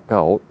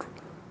blackout,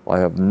 I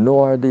have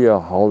no idea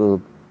how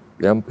the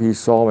MP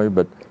saw me,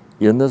 but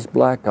in this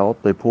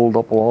blackout, they pulled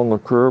up along the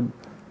curb.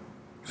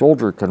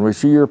 "Soldier, can we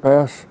see your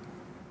pass?"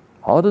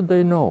 How did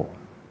they know?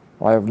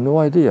 I have no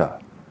idea.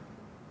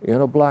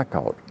 In a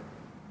blackout.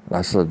 And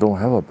I said, "I don't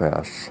have a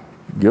pass.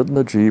 Get in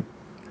the Jeep."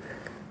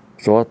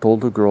 So I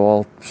told the girl,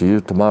 "I'll see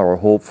you tomorrow,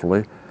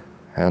 hopefully."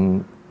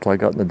 And so I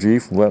got in the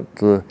Jeep, went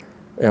to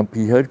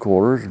MP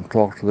headquarters and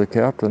talked to the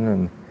captain,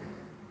 and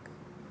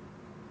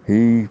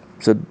he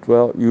said,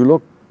 "Well, you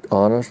look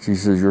honest. He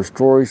says, your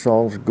story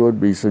sounds good,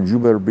 but he said, you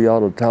better be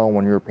out of town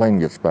when your plane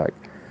gets back.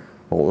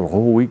 Well, a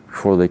whole week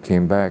before they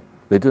came back,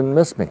 they didn't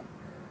miss me.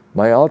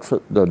 My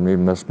outfit didn't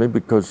even miss me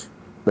because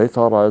they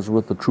thought I was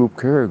with the troop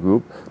carrier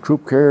group.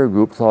 Troop carrier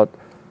group thought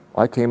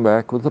I came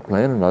back with the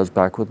plane and I was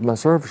back with my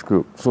service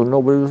group, so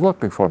nobody was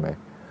looking for me.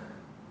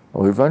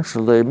 Well,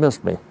 eventually they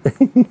missed me.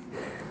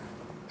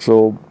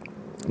 So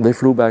they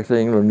flew back to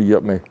England to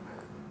get me.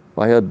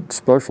 I had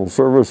special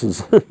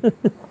services.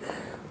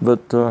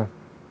 But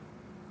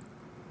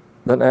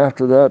then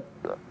after that,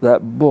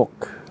 that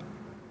book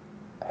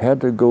had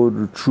to go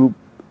to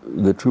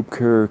the Troop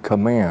Carrier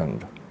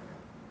Command.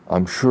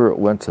 I'm sure it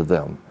went to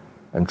them.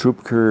 And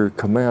Troop Carrier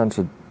Command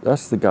said,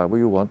 that's the guy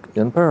we want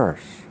in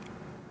Paris.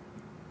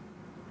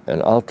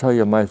 And I'll tell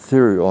you my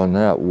theory on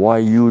that, why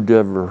you'd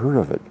ever heard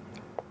of it.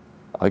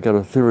 I got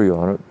a theory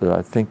on it that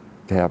I think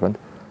happened.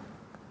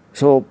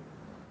 So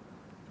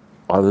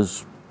I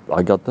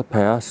got the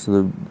pass,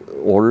 the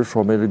orders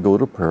for me to go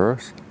to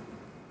Paris.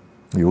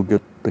 You'll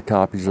get the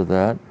copies of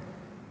that.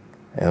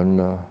 And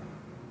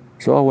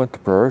so I went to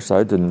Paris.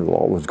 I didn't know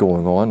what was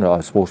going on. I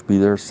was supposed to be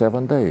there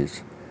 7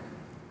 days.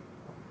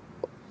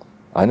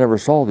 I never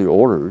saw the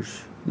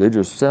orders. They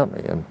just sent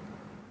me.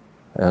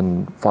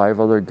 And 5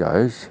 other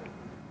guys,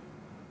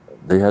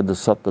 they had to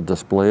set the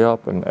display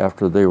up, and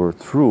after they were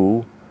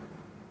through,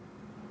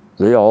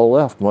 they all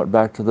left and went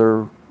back to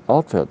their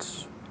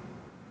outfits.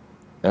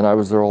 And I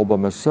was there all by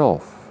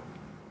myself.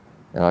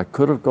 And I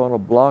could have gone a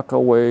block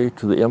away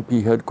to the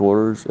MP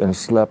headquarters and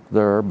slept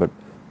there, but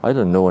I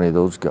didn't know any of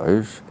those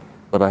guys.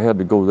 But I had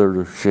to go there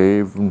to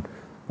shave and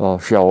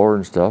shower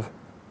and stuff.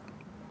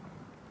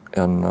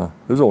 And it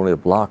was only a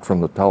block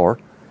from the tower.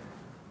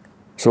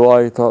 So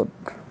I thought,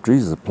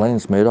 geez, the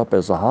plane's made up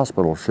as a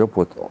hospital ship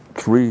with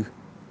 3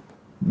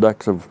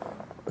 decks of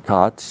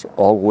cots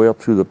all the way up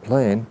through the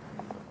plane.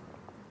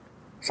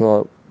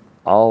 So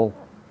I'll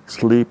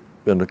sleep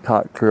in the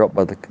cot clear up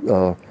by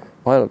the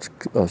pilot's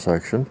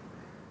section.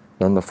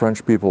 Then the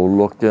French people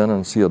looked in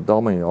and see a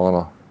dummy on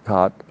a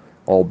cot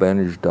all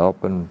bandaged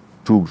up and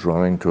tubes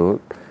running to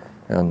it.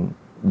 And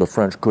the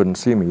French couldn't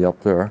see me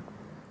up there.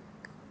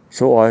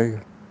 So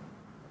I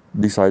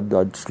decided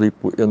I'd sleep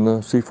in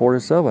the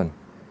C-47.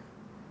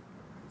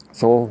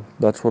 So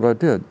that's what I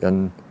did.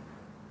 And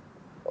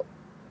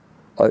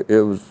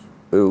it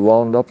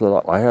wound up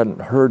that I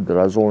hadn't heard that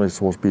I was only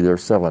supposed to be there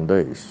 7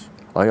 days.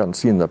 I hadn't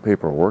seen the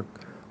paperwork.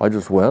 I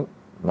just went,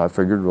 and I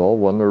figured, well,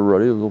 when they're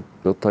ready,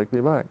 they'll take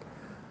me back.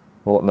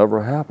 Well, it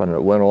never happened.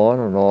 It went on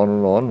and on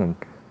and on,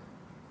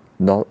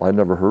 and I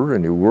never heard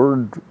any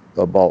word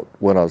about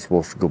when I was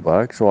supposed to go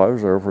back, so I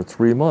was there for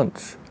 3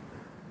 months.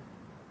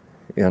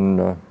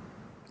 And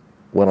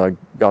when I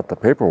got the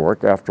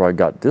paperwork, after I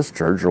got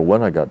discharged, or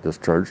when I got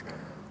discharged,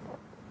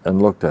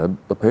 and looked at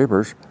the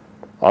papers,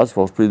 I was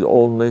supposed to be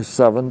only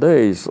 7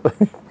 days.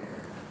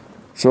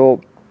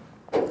 So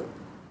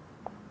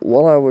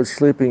while I was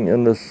sleeping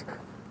in this,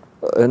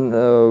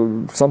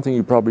 something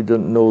you probably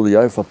didn't know, the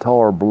Eiffel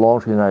Tower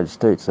belonged to the United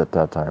States at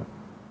that time.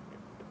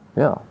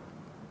 Yeah,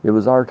 it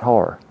was our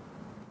tower.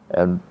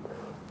 And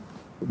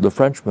the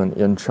Frenchman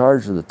in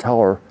charge of the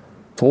tower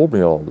told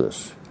me all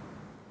this.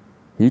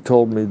 He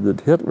told me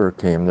that Hitler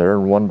came there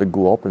and wanted to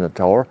go up in the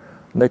tower,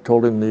 and they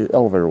told him the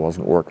elevator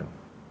wasn't working,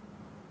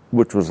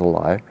 which was a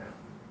lie.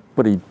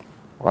 But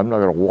I'm not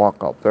going to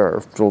walk up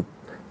there. So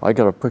I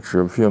got a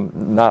picture of him,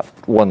 not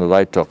one that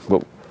I took,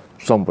 but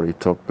somebody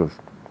took,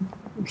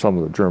 some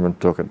of the Germans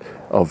took it,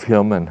 of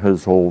him and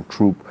his whole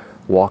troop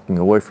walking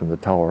away from the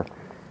tower.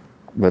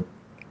 But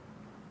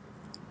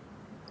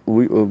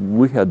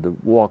we had to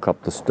walk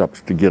up the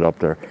steps to get up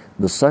there.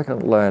 The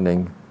second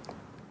landing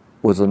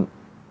was a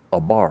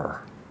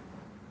bar,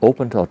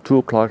 open till 2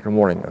 o'clock in the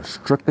morning,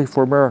 strictly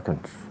for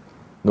Americans.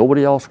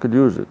 Nobody else could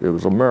use it. It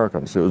was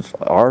Americans. It was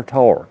our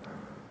tower.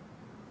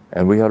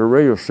 And we had a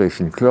radio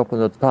station clear up on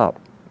the top.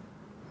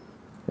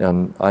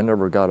 And I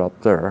never got up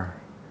there,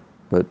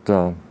 but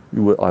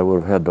I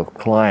would have had to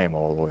climb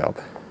all the way up.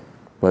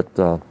 But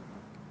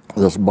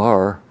this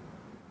bar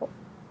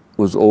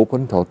was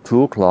open till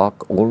 2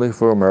 o'clock only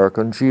for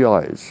American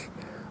GIs.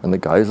 And the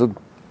guys would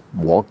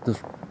walk the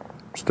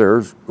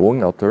stairs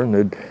going up there, and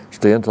they'd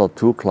stay until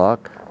 2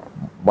 o'clock,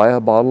 buy a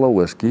bottle of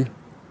whiskey,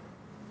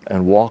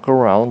 and walk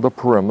around the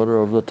perimeter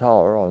of the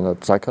tower on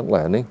that second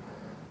landing,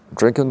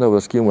 drinking the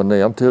whiskey when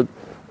they emptied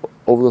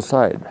over the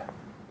side.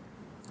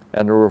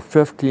 And there were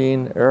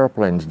 15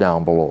 airplanes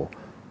down below.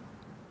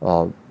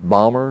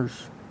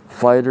 Bombers,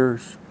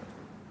 fighters,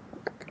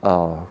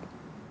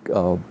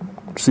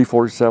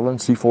 C-47,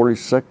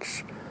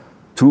 C-46,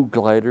 2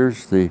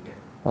 gliders, the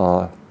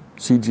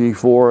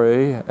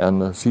CG-4A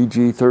and the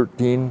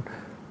CG-13,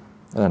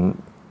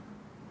 and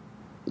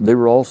they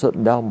were all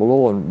sitting down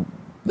below, and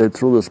they'd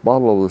throw this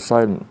bottle over the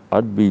side, and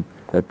I'd be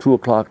at 2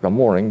 o'clock in the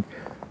morning,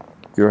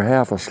 you're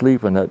half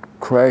asleep, and it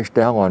crashed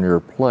down on your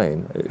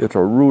plane. It's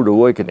a rude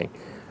awakening.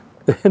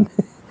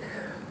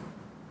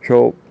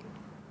 So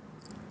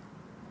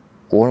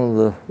one of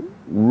the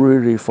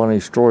really funny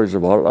stories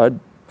about it, I'd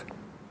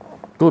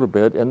go to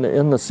bed, and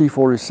in the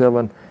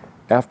C-47,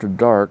 after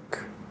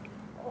dark,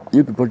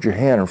 you could put your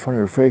hand in front of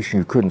your face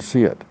and you couldn't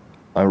see it.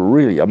 I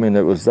mean,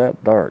 it was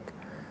that dark.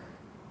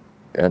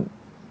 And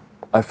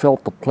I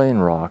felt the plane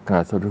rock, and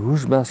I thought,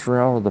 who's messing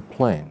around with the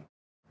plane?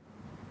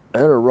 I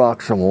had to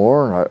rock some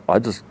more, and I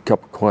just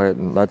kept quiet,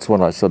 and that's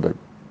when I said that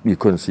you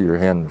couldn't see your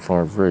hand in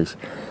front of your face.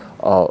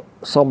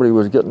 Somebody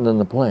was getting in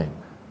the plane.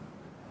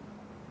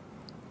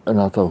 And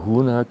I thought,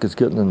 who in the heck is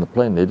getting in the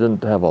plane? They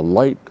didn't have a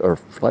light or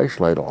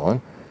flashlight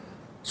on,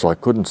 so I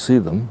couldn't see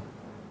them.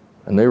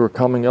 And they were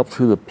coming up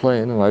through the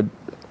plane, and I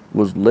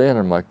was laying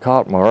in my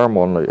cot, my arm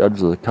on the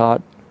edge of the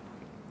cot.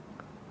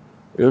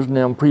 It was an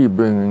MP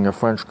bringing a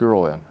French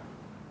girl in.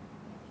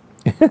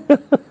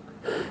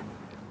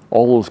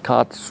 All those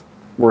cots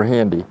were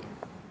handy.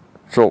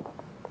 So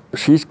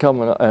she's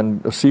coming,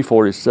 and a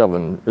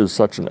C-47 is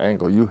such an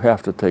angle. You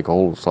have to take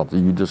hold of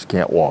something. You just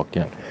can't walk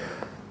in.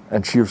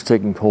 And she was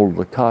taking hold of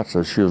the cots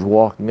as she was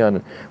walking in.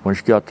 When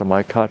she got to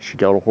my cot, she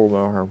got a hold of my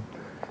arm,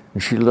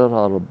 and she let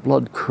out a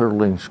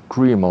blood-curdling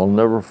scream I'll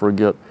never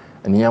forget.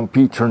 And the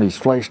MP turned his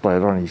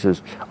flashlight on. He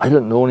says, I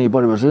didn't know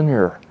anybody was in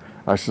here.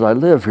 I said, I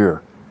live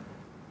here.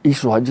 He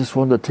said, I just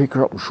wanted to take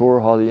her up and show her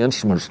how the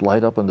instruments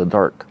light up in the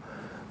dark.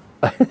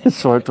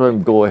 So I told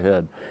him, go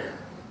ahead.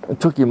 It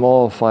took him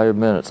all 5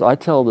 minutes. I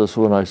tell this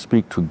when I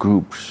speak to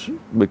groups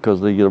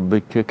because they get a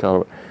big kick out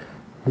of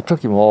it. It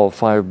took him all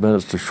 5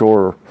 minutes to show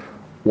her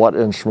what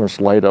instruments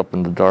light up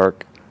in the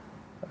dark.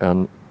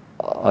 And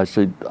I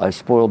said, I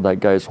spoiled that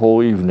guy's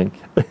whole evening.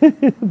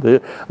 they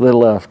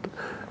left.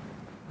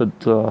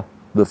 But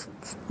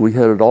we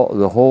had it all,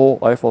 the whole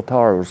Eiffel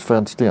Tower was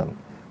fenced in.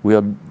 We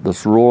had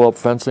this roll-up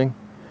fencing.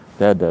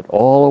 They had that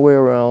all the way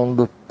around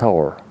the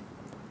tower.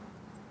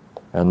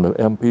 And the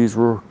MPs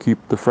were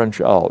keep the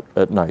French out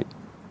at night.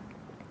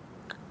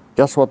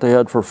 Guess what they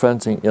had for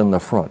fencing in the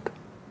front?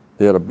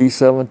 They had a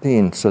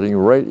B-17 sitting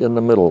right in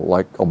the middle,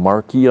 like a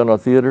marquee on a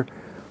theater.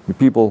 The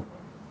people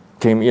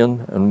came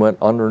in and went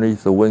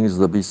underneath the wings of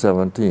the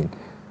B-17.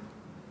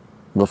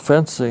 The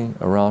fencing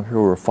around here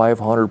were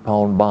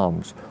 500-pound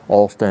bombs,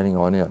 all standing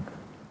on end.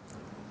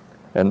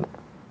 And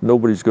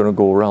nobody's going to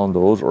go around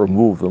those or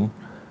move them.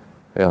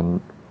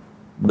 And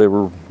they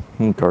were,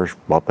 gosh,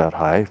 about that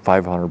high,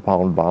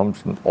 500-pound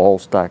bombs, and all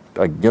stacked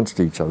against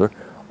each other,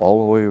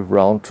 all the way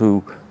around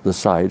to the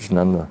sides and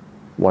then the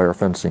wire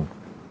fencing.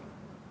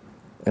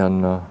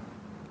 And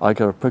I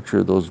got a picture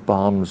of those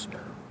bombs.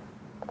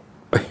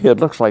 It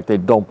looks like they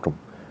dumped them.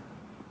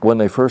 When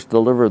they first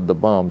delivered the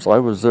bombs, I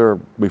was there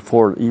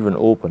before it even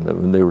opened,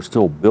 and they were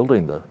still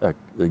building the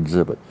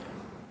exhibit.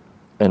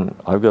 And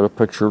I've got a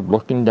picture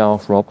looking down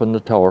from up in the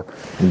tower.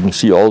 You can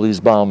see all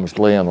these bombs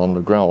laying on the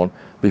ground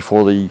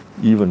before they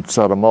even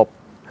set them up.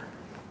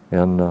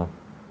 And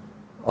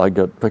I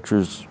got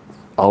pictures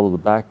out of the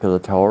back of the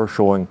tower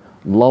showing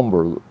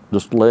lumber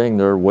just laying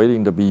there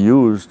waiting to be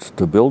used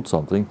to build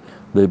something.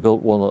 They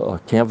built a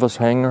canvas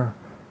hangar.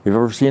 You've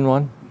ever seen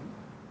one?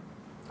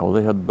 Oh,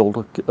 they had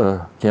built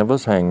a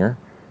canvas hangar,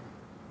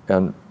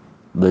 and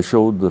they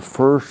showed the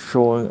first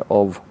showing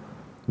of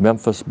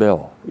Memphis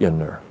Belle in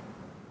there.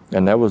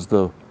 And that was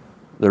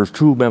there's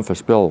two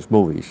Memphis Belle's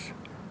movies.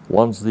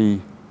 One's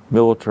the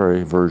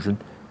military version.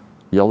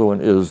 The other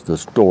one is the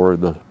story,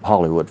 the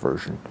Hollywood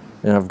version.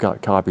 And I've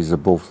got copies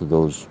of both of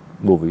those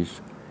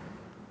movies.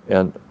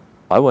 And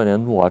I went in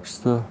and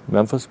watched the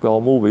Memphis Belle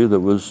movie that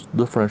was,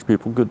 the French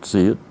people could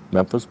see it,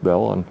 Memphis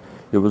Belle, and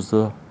it was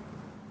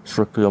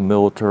strictly a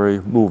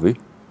military movie.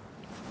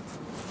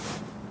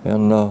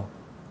 And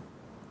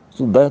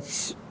so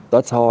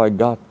that's how I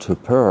got to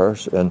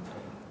Paris. And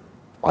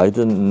I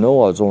didn't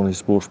know I was only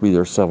supposed to be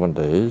there 7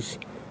 days.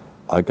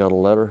 I got a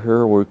letter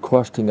here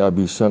requesting I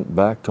be sent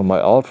back to my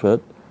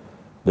outfit.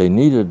 They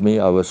needed me.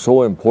 I was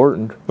so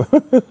important,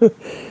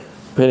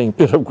 painting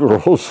pinup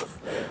girls.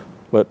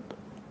 But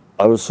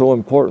I was so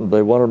important,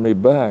 they wanted me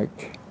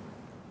back.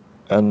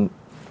 And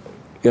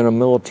in a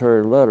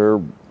military letter,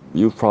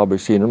 you've probably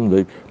seen them,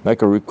 they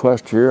make a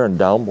request here and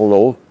down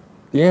below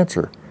the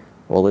answer.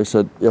 Well, they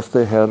said if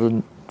they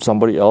had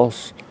somebody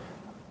else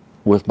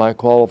with my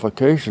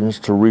qualifications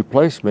to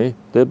replace me,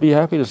 they'd be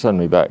happy to send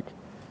me back.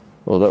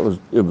 Well,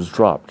 it was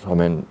dropped. I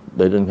mean,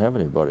 they didn't have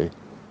anybody.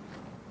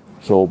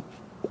 So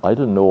I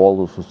didn't know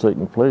all this was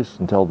taking place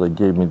until they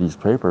gave me these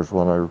papers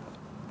when I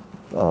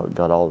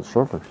got out of the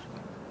service.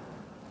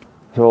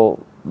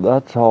 So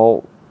that's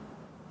how,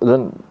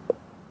 then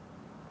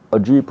a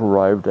Jeep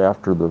arrived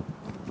after the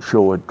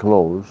show had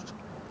closed,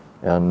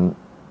 and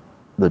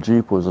the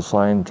Jeep was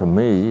assigned to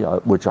me,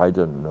 which I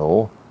didn't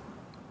know,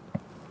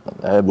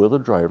 with a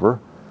driver,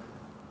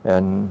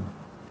 and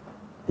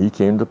he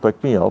came to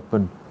pick me up,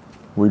 and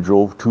we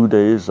drove 2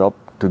 days up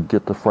to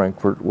get to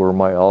Frankfurt where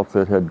my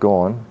outfit had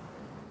gone.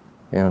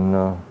 And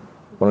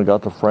when I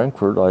got to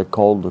Frankfurt, I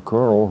called the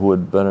colonel who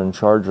had been in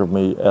charge of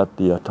me at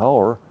the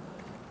tower.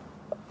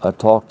 I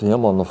talked to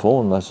him on the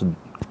phone, and I said,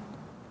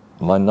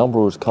 my number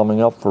was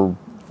coming up for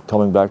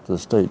coming back to the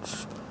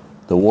States.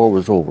 The war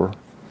was over.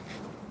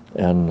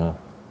 And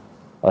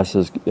I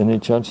says, any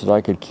chance that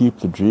I could keep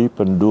the Jeep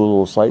and do a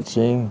little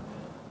sightseeing?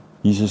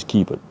 He says,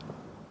 keep it.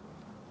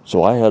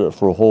 So I had it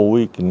for a whole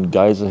week, and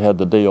guys that had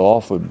the day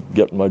off would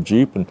get in my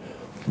Jeep, and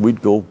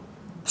we'd go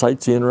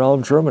sightseeing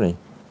around Germany.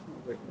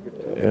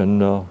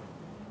 And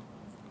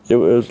it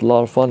was a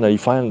lot of fun.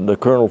 The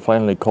colonel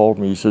finally called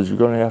me. He says, "You're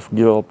going to have to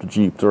give up the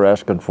Jeep. They're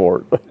asking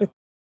for it."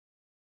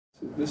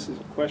 So this is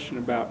a question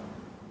about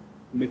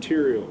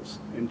materials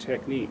and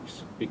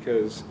techniques,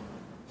 because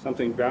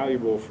something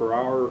valuable for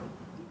our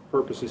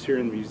purposes here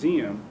in the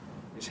museum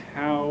is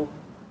how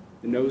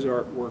the nose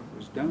art work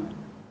was done.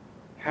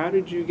 How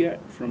did you get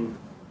from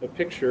a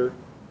picture,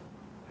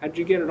 how did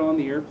you get it on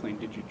the airplane?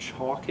 Did you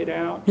chalk it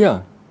out?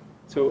 Yeah.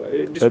 So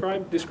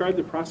describe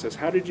the process.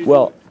 How did you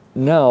Well, do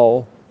it?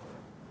 now,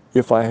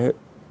 if I,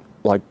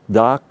 like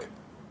Doc,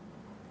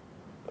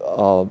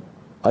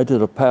 I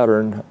did a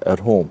pattern at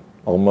home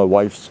on my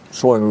wife's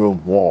sewing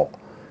room wall.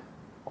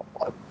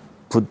 I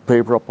put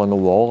paper up on the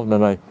wall, and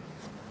then I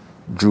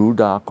drew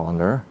Doc on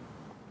there.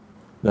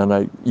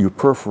 Then you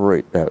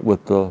perforate that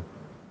with the,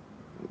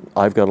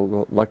 I've got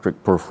an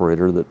electric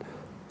perforator that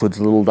puts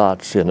little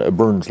dots in it. It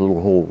burns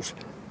little holes.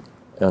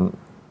 And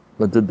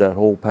I did that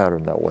whole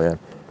pattern that way.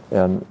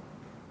 And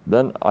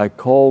then I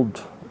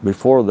called,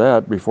 before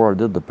I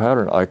did the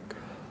pattern, I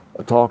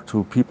talked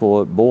to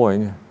people at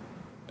Boeing,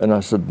 and I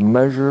said,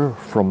 measure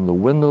from the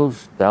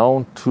windows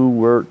down to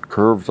where it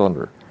curves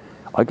under.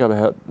 I got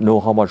to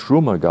know how much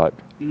room I got,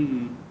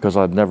 because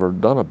I'd never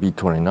done a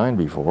B-29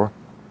 before.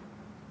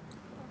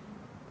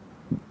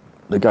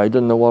 The guy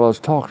didn't know what I was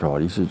talking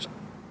about. He says,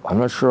 I'm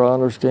not sure I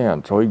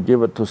understand. So he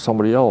gave it to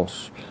somebody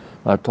else.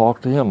 I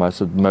talked to him. I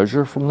said,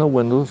 measure from the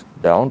windows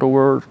down to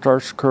where it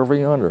starts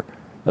curving under.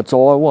 That's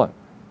all I want.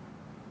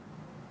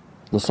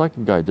 The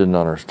second guy didn't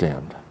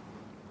understand.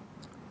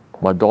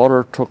 My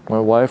daughter took my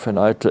wife and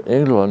I to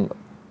England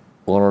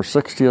on our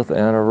 60th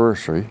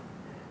anniversary.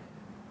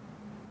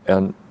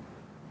 And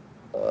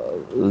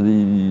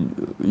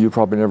you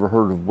probably never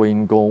heard of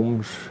Wayne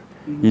Gomes.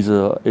 He's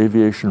an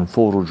aviation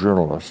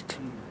photojournalist,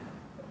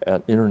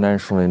 an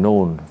internationally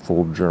known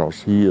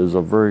photojournalist. He is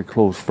a very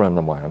close friend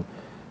of mine.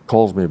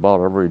 Calls me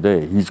about every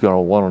day. He's going to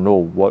want to know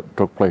what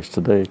took place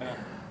today.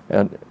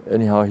 And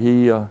anyhow,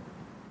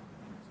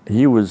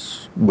 he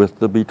was with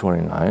the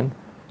B-29,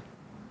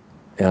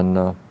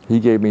 and he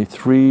gave me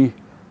 3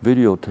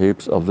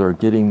 videotapes of their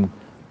getting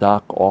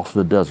Doc off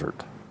the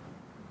desert.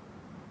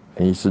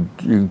 And he said,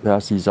 you can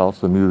pass these out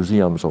to the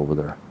museums over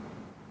there.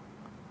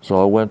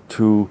 So I went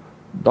to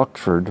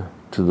Duxford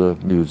to the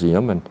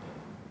museum, and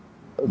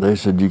they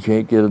said, you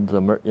can't get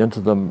into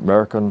the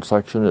American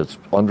section, it's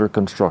under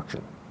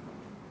construction.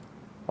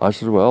 I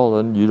said, well,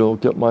 then you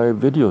don't get my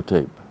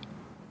videotape.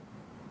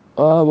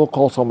 We'll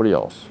call somebody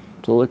else.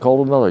 So they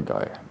called another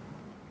guy,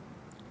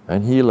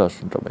 and he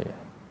listened to me.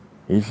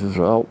 He says,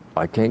 well,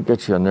 I can't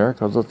get you in there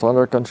because it's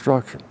under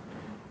construction.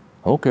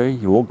 Okay,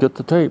 you won't get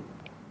the tape.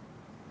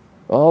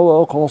 Oh,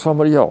 well, call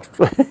somebody else.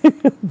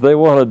 They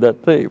wanted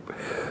that tape.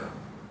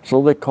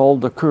 So they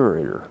called the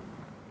curator,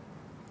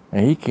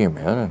 and he came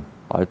in, and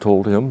I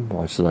told him,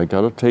 I said, I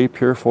got a tape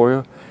here for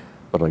you,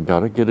 but I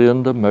got to get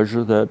in to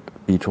measure that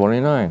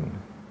B-29.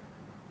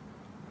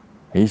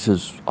 He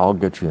says, I'll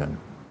get you in.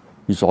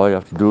 He said, all you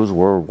have to do is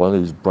wear one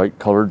of these bright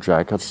colored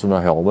jackets and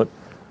a helmet.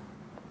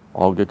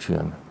 I'll get you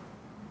in.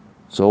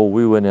 So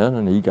we went in,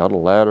 and he got a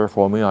ladder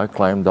for me. I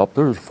climbed up.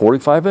 There was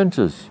 45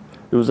 inches.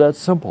 It was that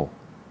simple.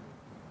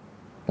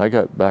 I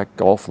got back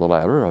off the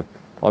ladder.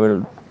 I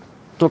mean,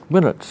 it took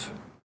minutes.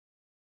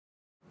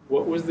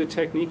 What was the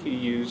technique you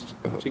used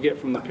to get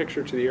from the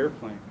picture to the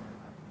airplane?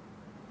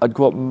 I'd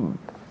go up and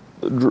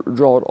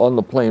draw it on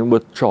the plane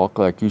with chalk,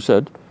 like you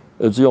said.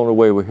 It's the only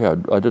way we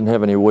had. I didn't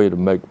have any way to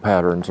make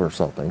patterns or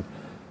something.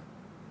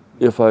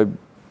 If I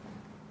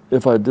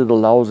did a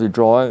lousy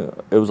drawing,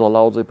 it was a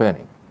lousy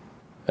painting.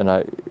 And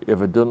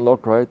if it didn't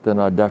look right, then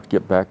I'd have to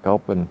get back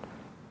up and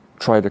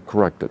try to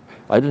correct it.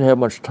 I didn't have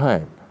much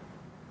time.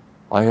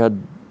 I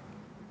had,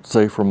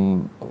 say,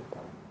 from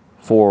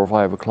 4 or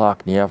 5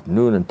 o'clock in the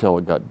afternoon until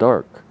it got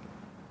dark.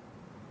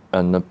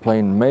 And the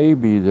plane may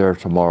be there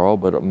tomorrow,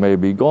 but it may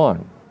be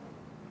gone,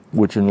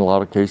 which in a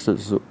lot of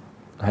cases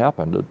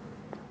happened.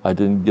 I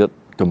didn't get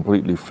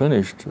completely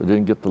finished. I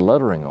didn't get the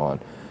lettering on.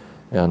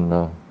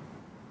 And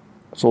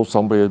so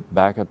somebody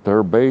back at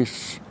their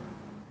base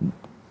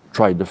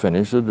tried to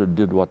finish it or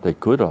did what they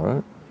could on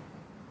it.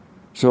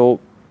 So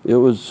it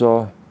was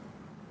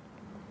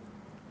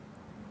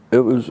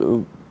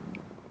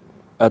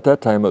at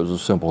that time, it was a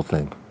simple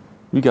thing.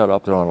 You got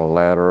up there on a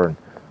ladder and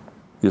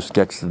you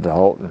sketched it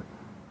out, and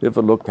if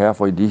it looked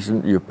halfway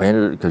decent, you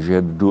painted it because you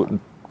had to do it in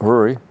a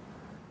hurry,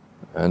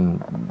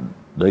 and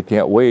they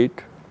can't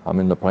wait. I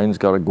mean, the plane's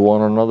got to go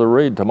on another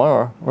raid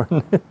tomorrow.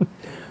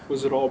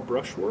 Was it all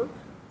brushwork?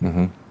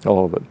 Mm-hmm.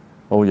 All of it.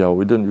 Oh yeah,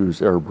 we didn't use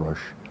airbrush.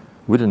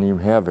 We didn't even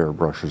have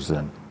airbrushes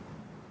then,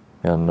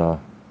 and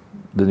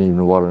didn't even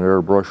know what an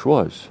airbrush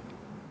was.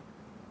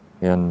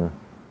 And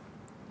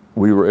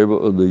we were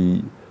able,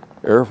 the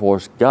Air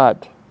Force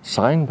got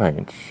sign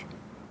paints,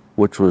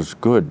 which was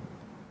good.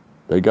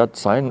 They got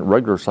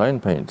regular sign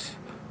paints.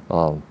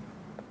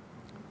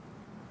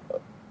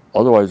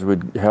 Otherwise,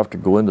 we'd have to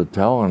go into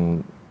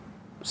town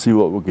see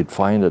what we could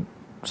find at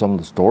some of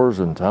the stores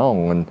in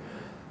town. And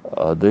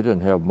they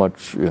didn't have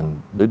much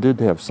they did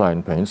have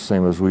sign paints,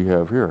 same as we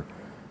have here.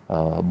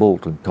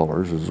 Bolted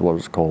colors is what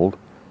it's called.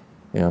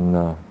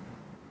 And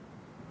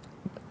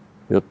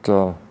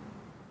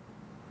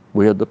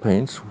we had the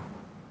paints,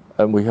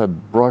 and we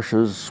had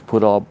brushes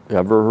put up.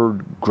 Ever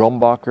heard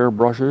Grumbacher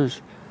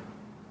brushes?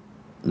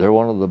 They're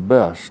one of the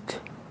best.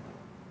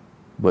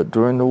 But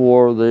during the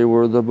war, they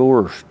were the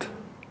worst.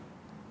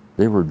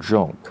 They were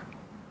junk.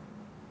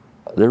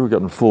 They were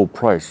getting full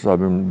price. I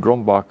mean,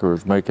 Grumbacher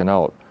was making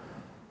out.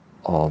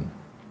 And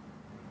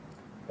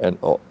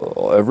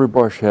every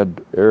brush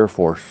had Air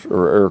Force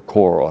or Air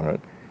Corps on it.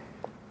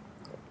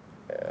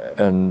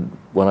 And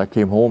when I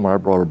came home, I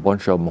brought a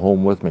bunch of them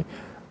home with me.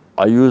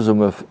 I use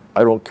them if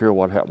I don't care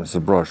what happens to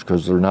the brush,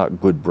 because they're not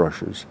good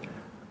brushes.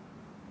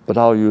 But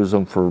I'll use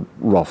them for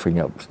roughing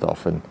up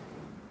stuff. And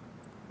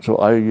so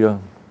I've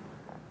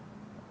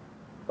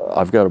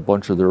got a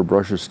bunch of their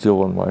brushes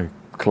still in my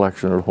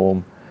collection at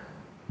home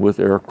with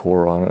Air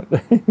Corps on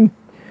it.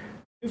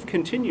 You've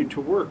continued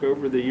to work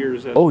over the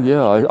years. Oh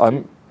yeah,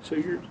 I'm.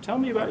 So tell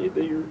me about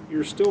that.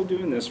 You're still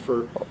doing this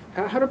for.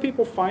 How do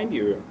people find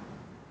you?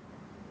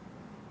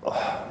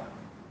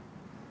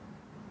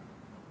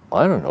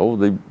 I don't know.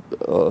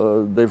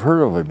 They've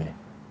heard of me.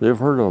 They've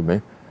heard of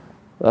me.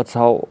 That's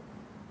how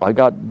I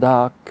got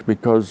Doc,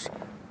 because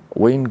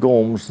Wayne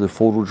Gomes, the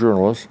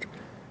photojournalist,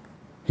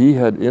 he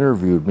had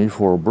interviewed me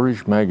for a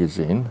British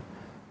magazine.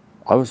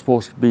 I was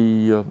supposed to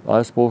be. I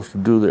was supposed to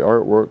do the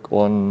artwork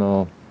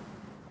on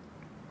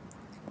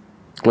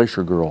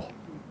Glacier Girl.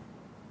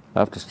 I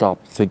have to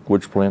stop to think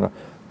which plane.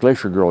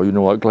 Glacier Girl. You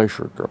know what,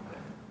 Glacier Girl.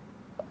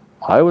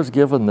 I was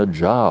given the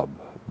job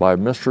by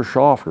Mr.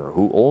 Schaffner,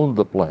 who owned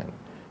the plane.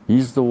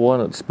 He's the one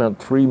that spent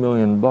 $3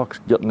 million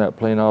getting that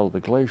plane out of the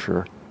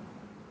glacier.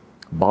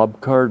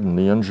 Bob Carden,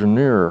 the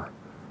engineer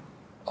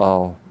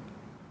for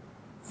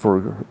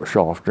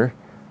Schaffner,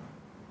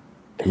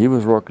 he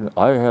was working.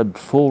 I had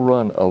full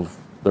run of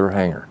their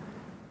hangar,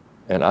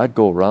 and I'd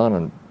go around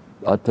and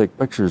I'd take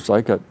pictures.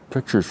 I got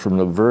pictures from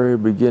the very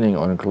beginning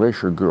on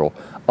Glacier Girl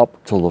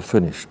up till the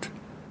finished.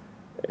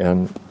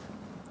 And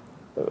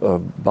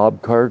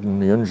Bob Carden,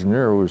 the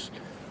engineer, was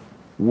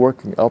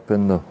working up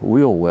in the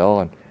wheel well,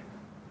 and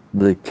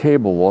the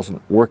cable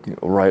wasn't working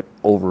right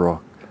over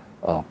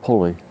a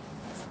pulley.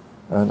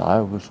 And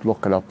I was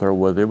looking up there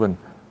with him, and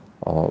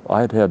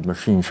I'd had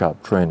machine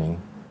shop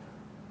training,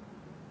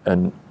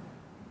 and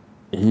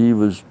he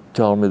was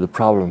telling me the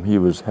problem he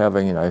was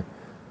having, and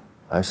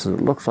I said,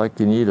 it looks like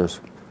you need to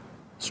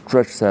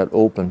stretch that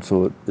open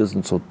so it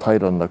isn't so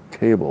tight on the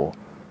cable.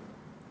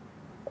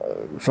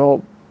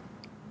 So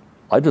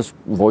I just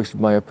voiced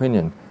my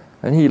opinion,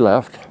 and he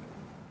left.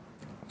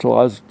 So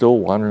I was still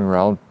wandering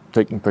around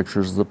taking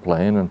pictures of the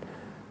plane, and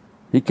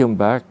he came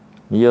back.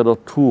 He had a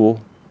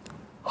tool,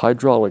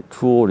 hydraulic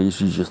tool, and he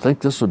says, you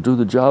think this will do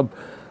the job?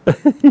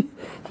 He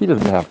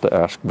didn't have to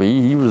ask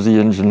me. He was the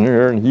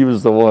engineer, and he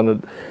was the one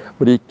that,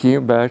 but he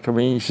came back to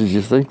me, he says,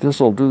 you think this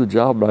will do the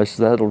job? And I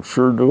said, that'll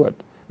sure do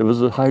it. It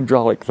was a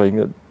hydraulic thing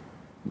that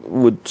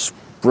would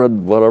spread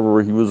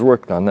whatever he was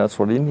working on. That's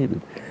what he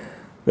needed.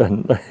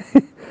 And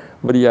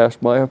but he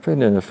asked my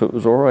opinion if it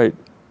was all right.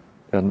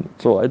 And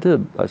so I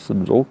did. I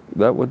said, oh,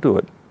 that would do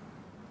it.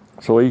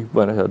 So he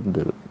went ahead and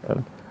did it.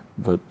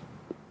 But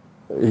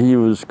he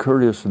was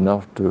courteous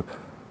enough to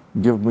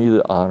give me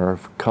the honor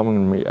of coming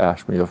to me,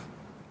 ask me if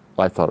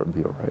I thought it'd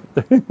be all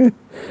right.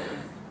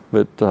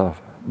 But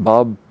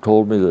Bob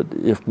told me that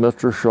if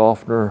Mr.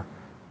 Schaffner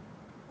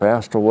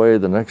passed away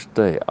the next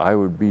day, I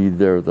would be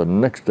there the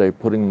next day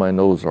putting my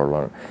nose art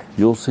on it.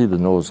 You'll see the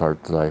nose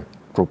art that I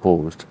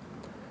proposed.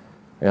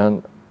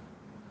 And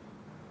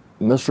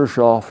Mr.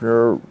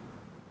 Schaffner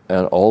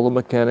and all the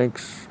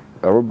mechanics,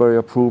 everybody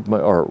approved my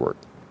artwork.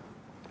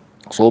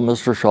 So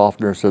Mr.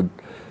 Schaffner said,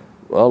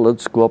 well,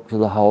 let's go up to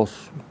the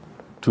house,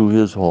 to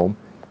his home,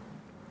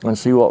 and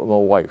see what my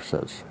wife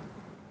says.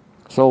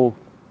 So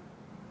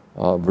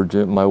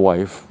Virginia, my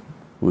wife,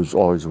 was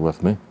always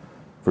with me,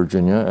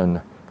 Virginia,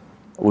 and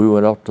we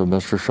went up to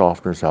Mr.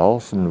 Schaffner's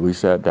house, and we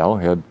sat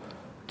down, had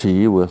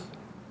tea with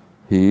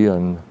he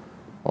and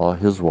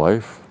his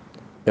wife.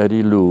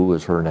 Eddie Lou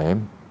was her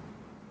name.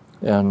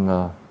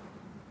 And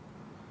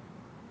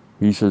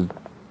he said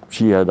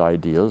she had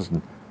ideas,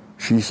 and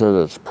she said,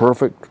 it's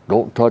perfect,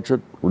 don't touch it,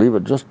 leave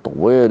it just the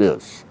way it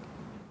is.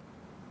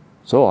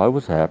 So I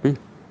was happy.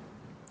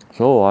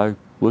 So I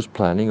was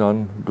planning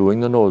on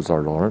doing the nose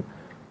art on it.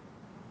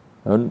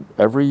 And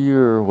every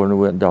year when we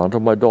went down to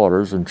my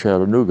daughter's in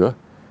Chattanooga,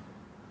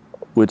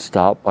 we'd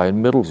stop by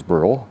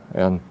Middlesboro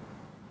and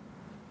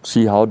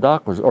see how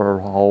Doc was, or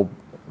how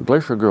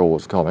Glacier Girl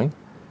was coming.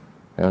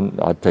 And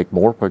I'd take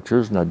more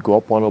pictures, and I'd go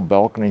up on a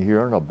balcony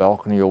here and a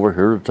balcony over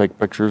here to take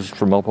pictures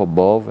from up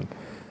above. And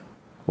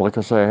like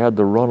I say, I had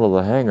the run of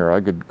the hangar.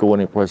 I could go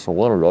any place I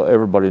wanted.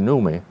 Everybody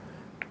knew me.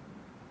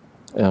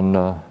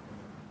 And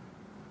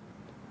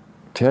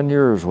 10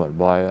 years went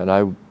by,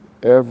 and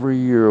every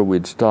year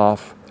we'd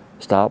stop,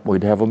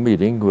 we'd have a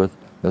meeting with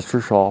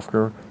Mr.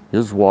 Schaffner,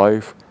 his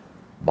wife,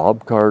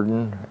 Bob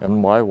Carden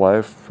and my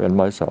wife and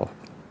myself.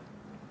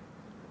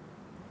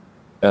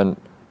 And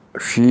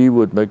she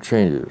would make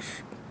changes.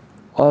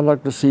 I'd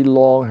like to see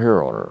long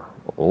hair on her.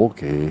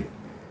 Okay.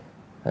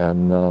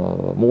 And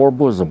more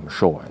bosom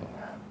showing.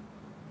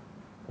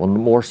 One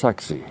more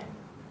sexy.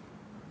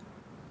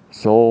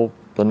 So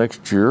the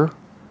next year,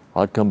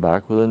 I'd come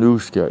back with a new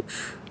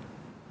sketch.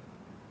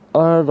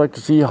 I'd like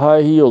to see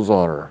high heels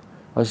on her.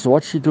 I said,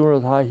 what's she doing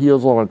with high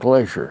heels on a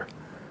glacier?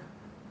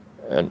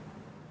 And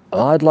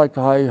I'd like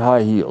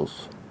high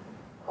heels.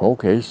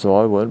 Okay, so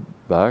I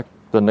went back.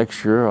 The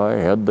next year, I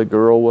had the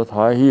girl with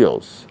high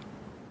heels.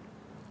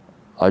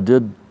 I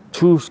did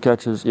 2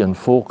 sketches in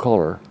full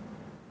color.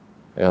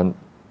 And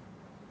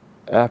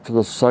after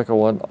the second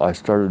one, I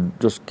started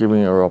just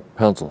giving her a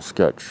pencil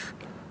sketch.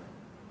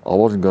 I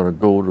wasn't going to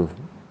go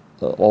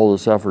to all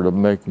this effort of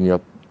making a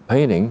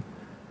painting.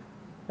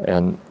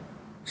 And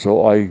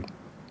so I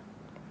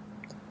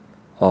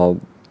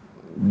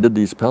did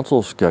these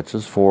pencil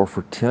sketches for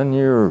 10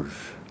 years,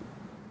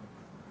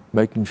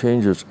 making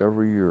changes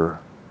every year.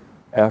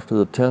 After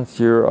the 10th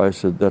year, I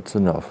said, that's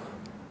enough.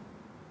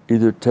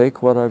 Either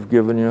take what I've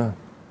given you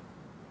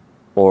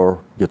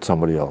or get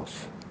somebody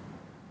else.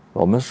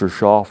 Well, Mr.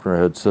 Schaffner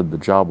had said the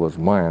job was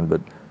mine,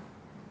 but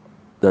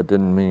that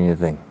didn't mean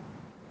anything.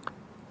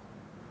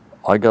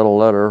 I got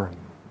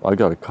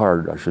a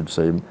card, I should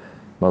say.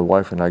 My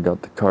wife and I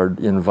got the card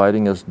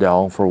inviting us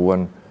down for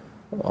when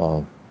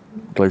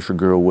Glacier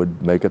Girl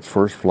would make its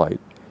first flight.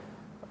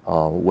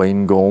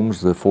 Wayne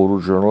Gomes, the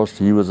photojournalist,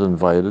 he was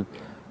invited,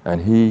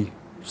 and he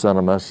sent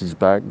a message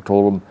back and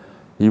told him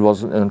he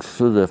wasn't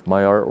interested if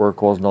my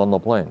artwork wasn't on the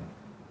plane.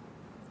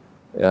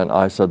 And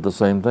I said the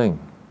same thing.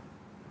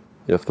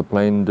 If the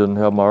plane didn't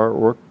have my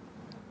artwork,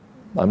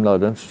 I'm not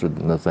interested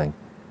in the thing.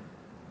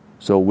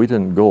 So we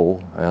didn't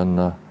go,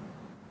 and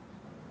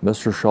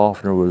Mr.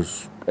 Schaffner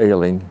was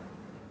ailing,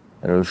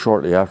 and it was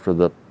shortly after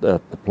that the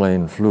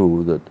plane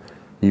flew that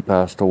he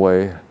passed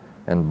away.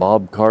 And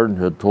Bob Carden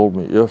had told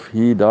me if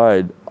he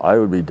died, I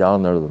would be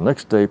down there the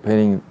next day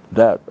painting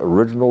that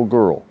original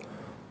girl,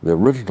 the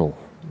original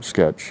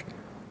sketch,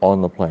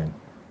 on the plane.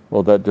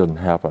 Well, that didn't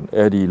happen.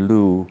 Eddie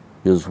Lou,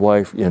 his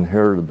wife,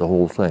 inherited the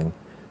whole thing,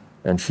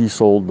 and she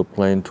sold the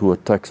plane to a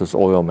Texas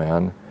oil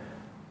man.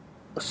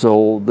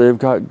 So they've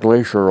got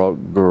Glacier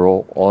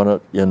Girl on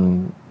it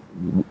in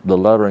the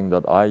lettering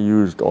that I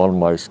used on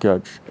my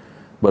sketch,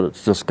 but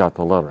it's just got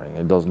the lettering.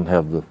 It doesn't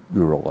have the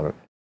girl on it.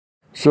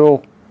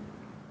 So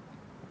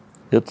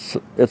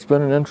it's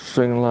been an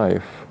interesting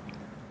life.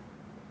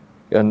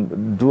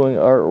 And doing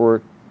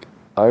artwork,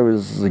 I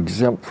was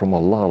exempt from a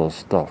lot of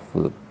stuff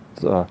that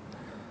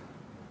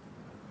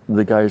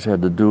the guys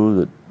had to do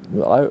that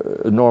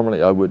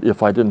normally I would,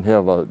 if I didn't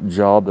have a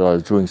job that I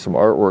was doing some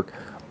artwork,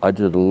 I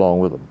did along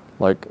with them,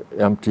 like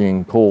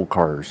emptying coal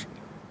cars.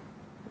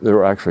 They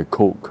were actually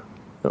Coke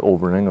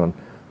over in England,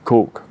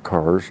 Coke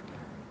cars,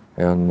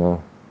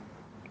 and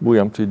we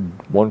emptied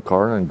one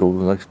car and go to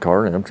the next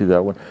car and empty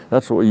that one.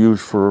 That's what we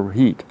used for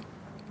heat.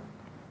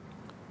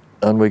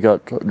 And we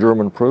got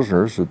German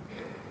prisoners.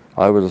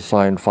 I was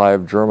assigned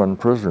 5 German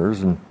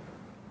prisoners, and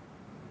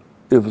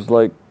it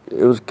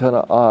was kind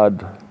of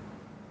odd.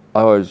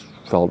 I always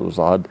felt it was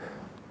odd.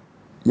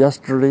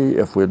 Yesterday,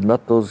 if we'd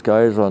met those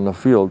guys on the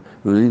field,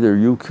 it was either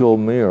you kill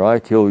me or I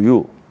kill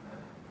you.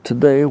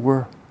 Today,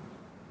 we're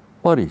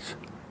buddies,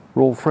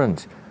 we're old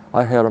friends.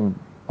 I had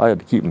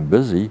to keep them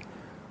busy.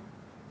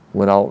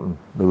 Went out, and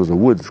there was a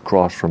woods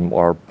across from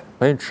our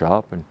paint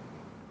shop, and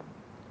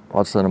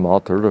I'd send them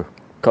out there to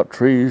cut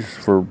trees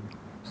for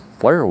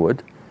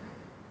firewood,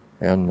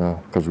 and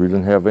because we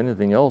didn't have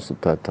anything else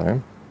at that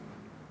time.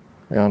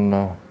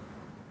 And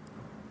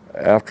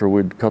after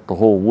we'd cut the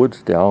whole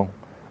woods down,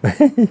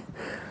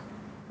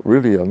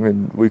 really, I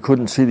mean, we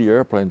couldn't see the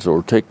airplanes that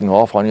were taking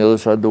off on the other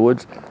side of the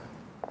woods.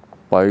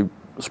 By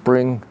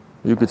spring,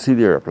 you could see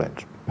the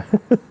airplanes.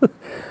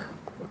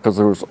 Because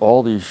there was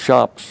all these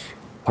shops,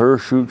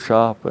 parachute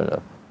shop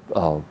and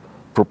a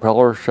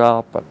propeller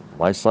shop and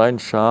my sign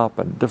shop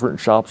and different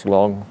shops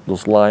along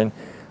this line.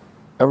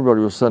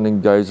 Everybody was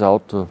sending guys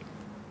out to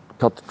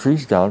cut the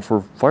trees down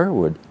for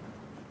firewood.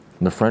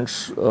 And the French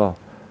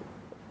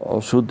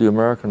sued the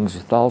Americans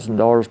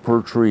 $1,000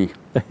 per tree.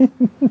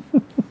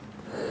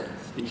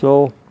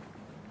 So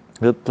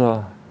it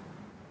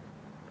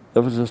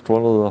was just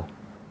one of the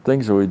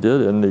things that we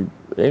did. And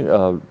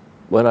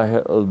when I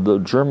had the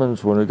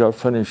Germans, when we got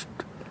finished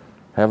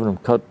having them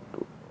cut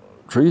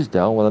trees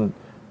down, well, then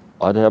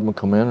I'd have them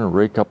come in and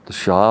rake up the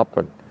shop,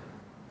 and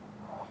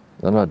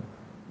then I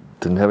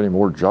didn't have any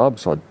more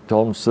jobs, so I'd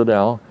tell them to sit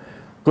down.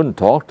 Couldn't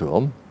talk to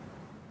them,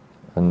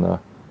 and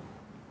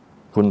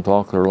couldn't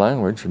talk their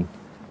language. And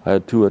I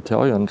had 2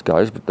 Italian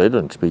guys, but they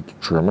didn't speak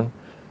German.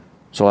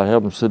 So I'd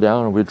have them sit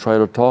down, and we'd try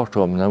to talk to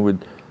them, and then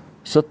we'd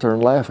sit there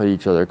and laugh at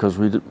each other because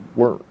we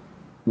weren't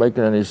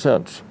making any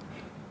sense.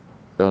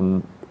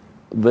 And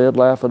they'd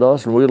laugh at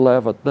us, and we'd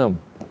laugh at them.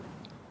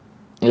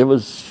 It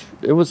was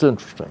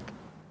interesting.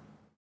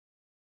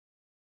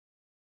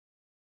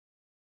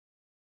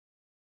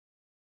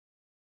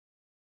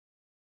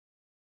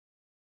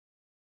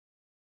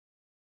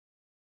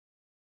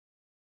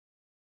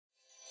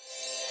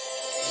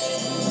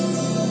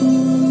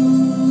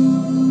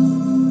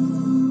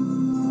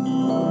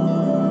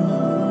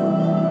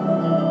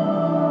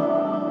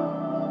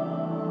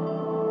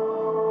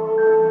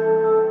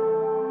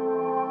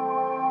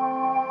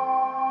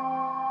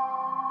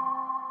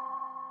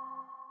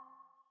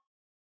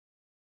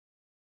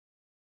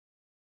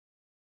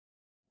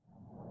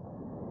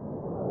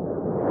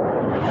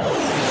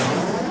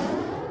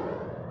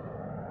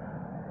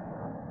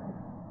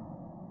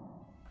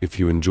 If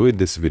you enjoyed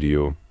this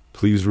video,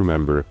 please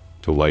remember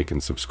to like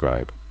and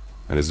subscribe.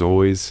 And as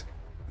always,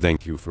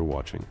 thank you for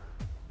watching.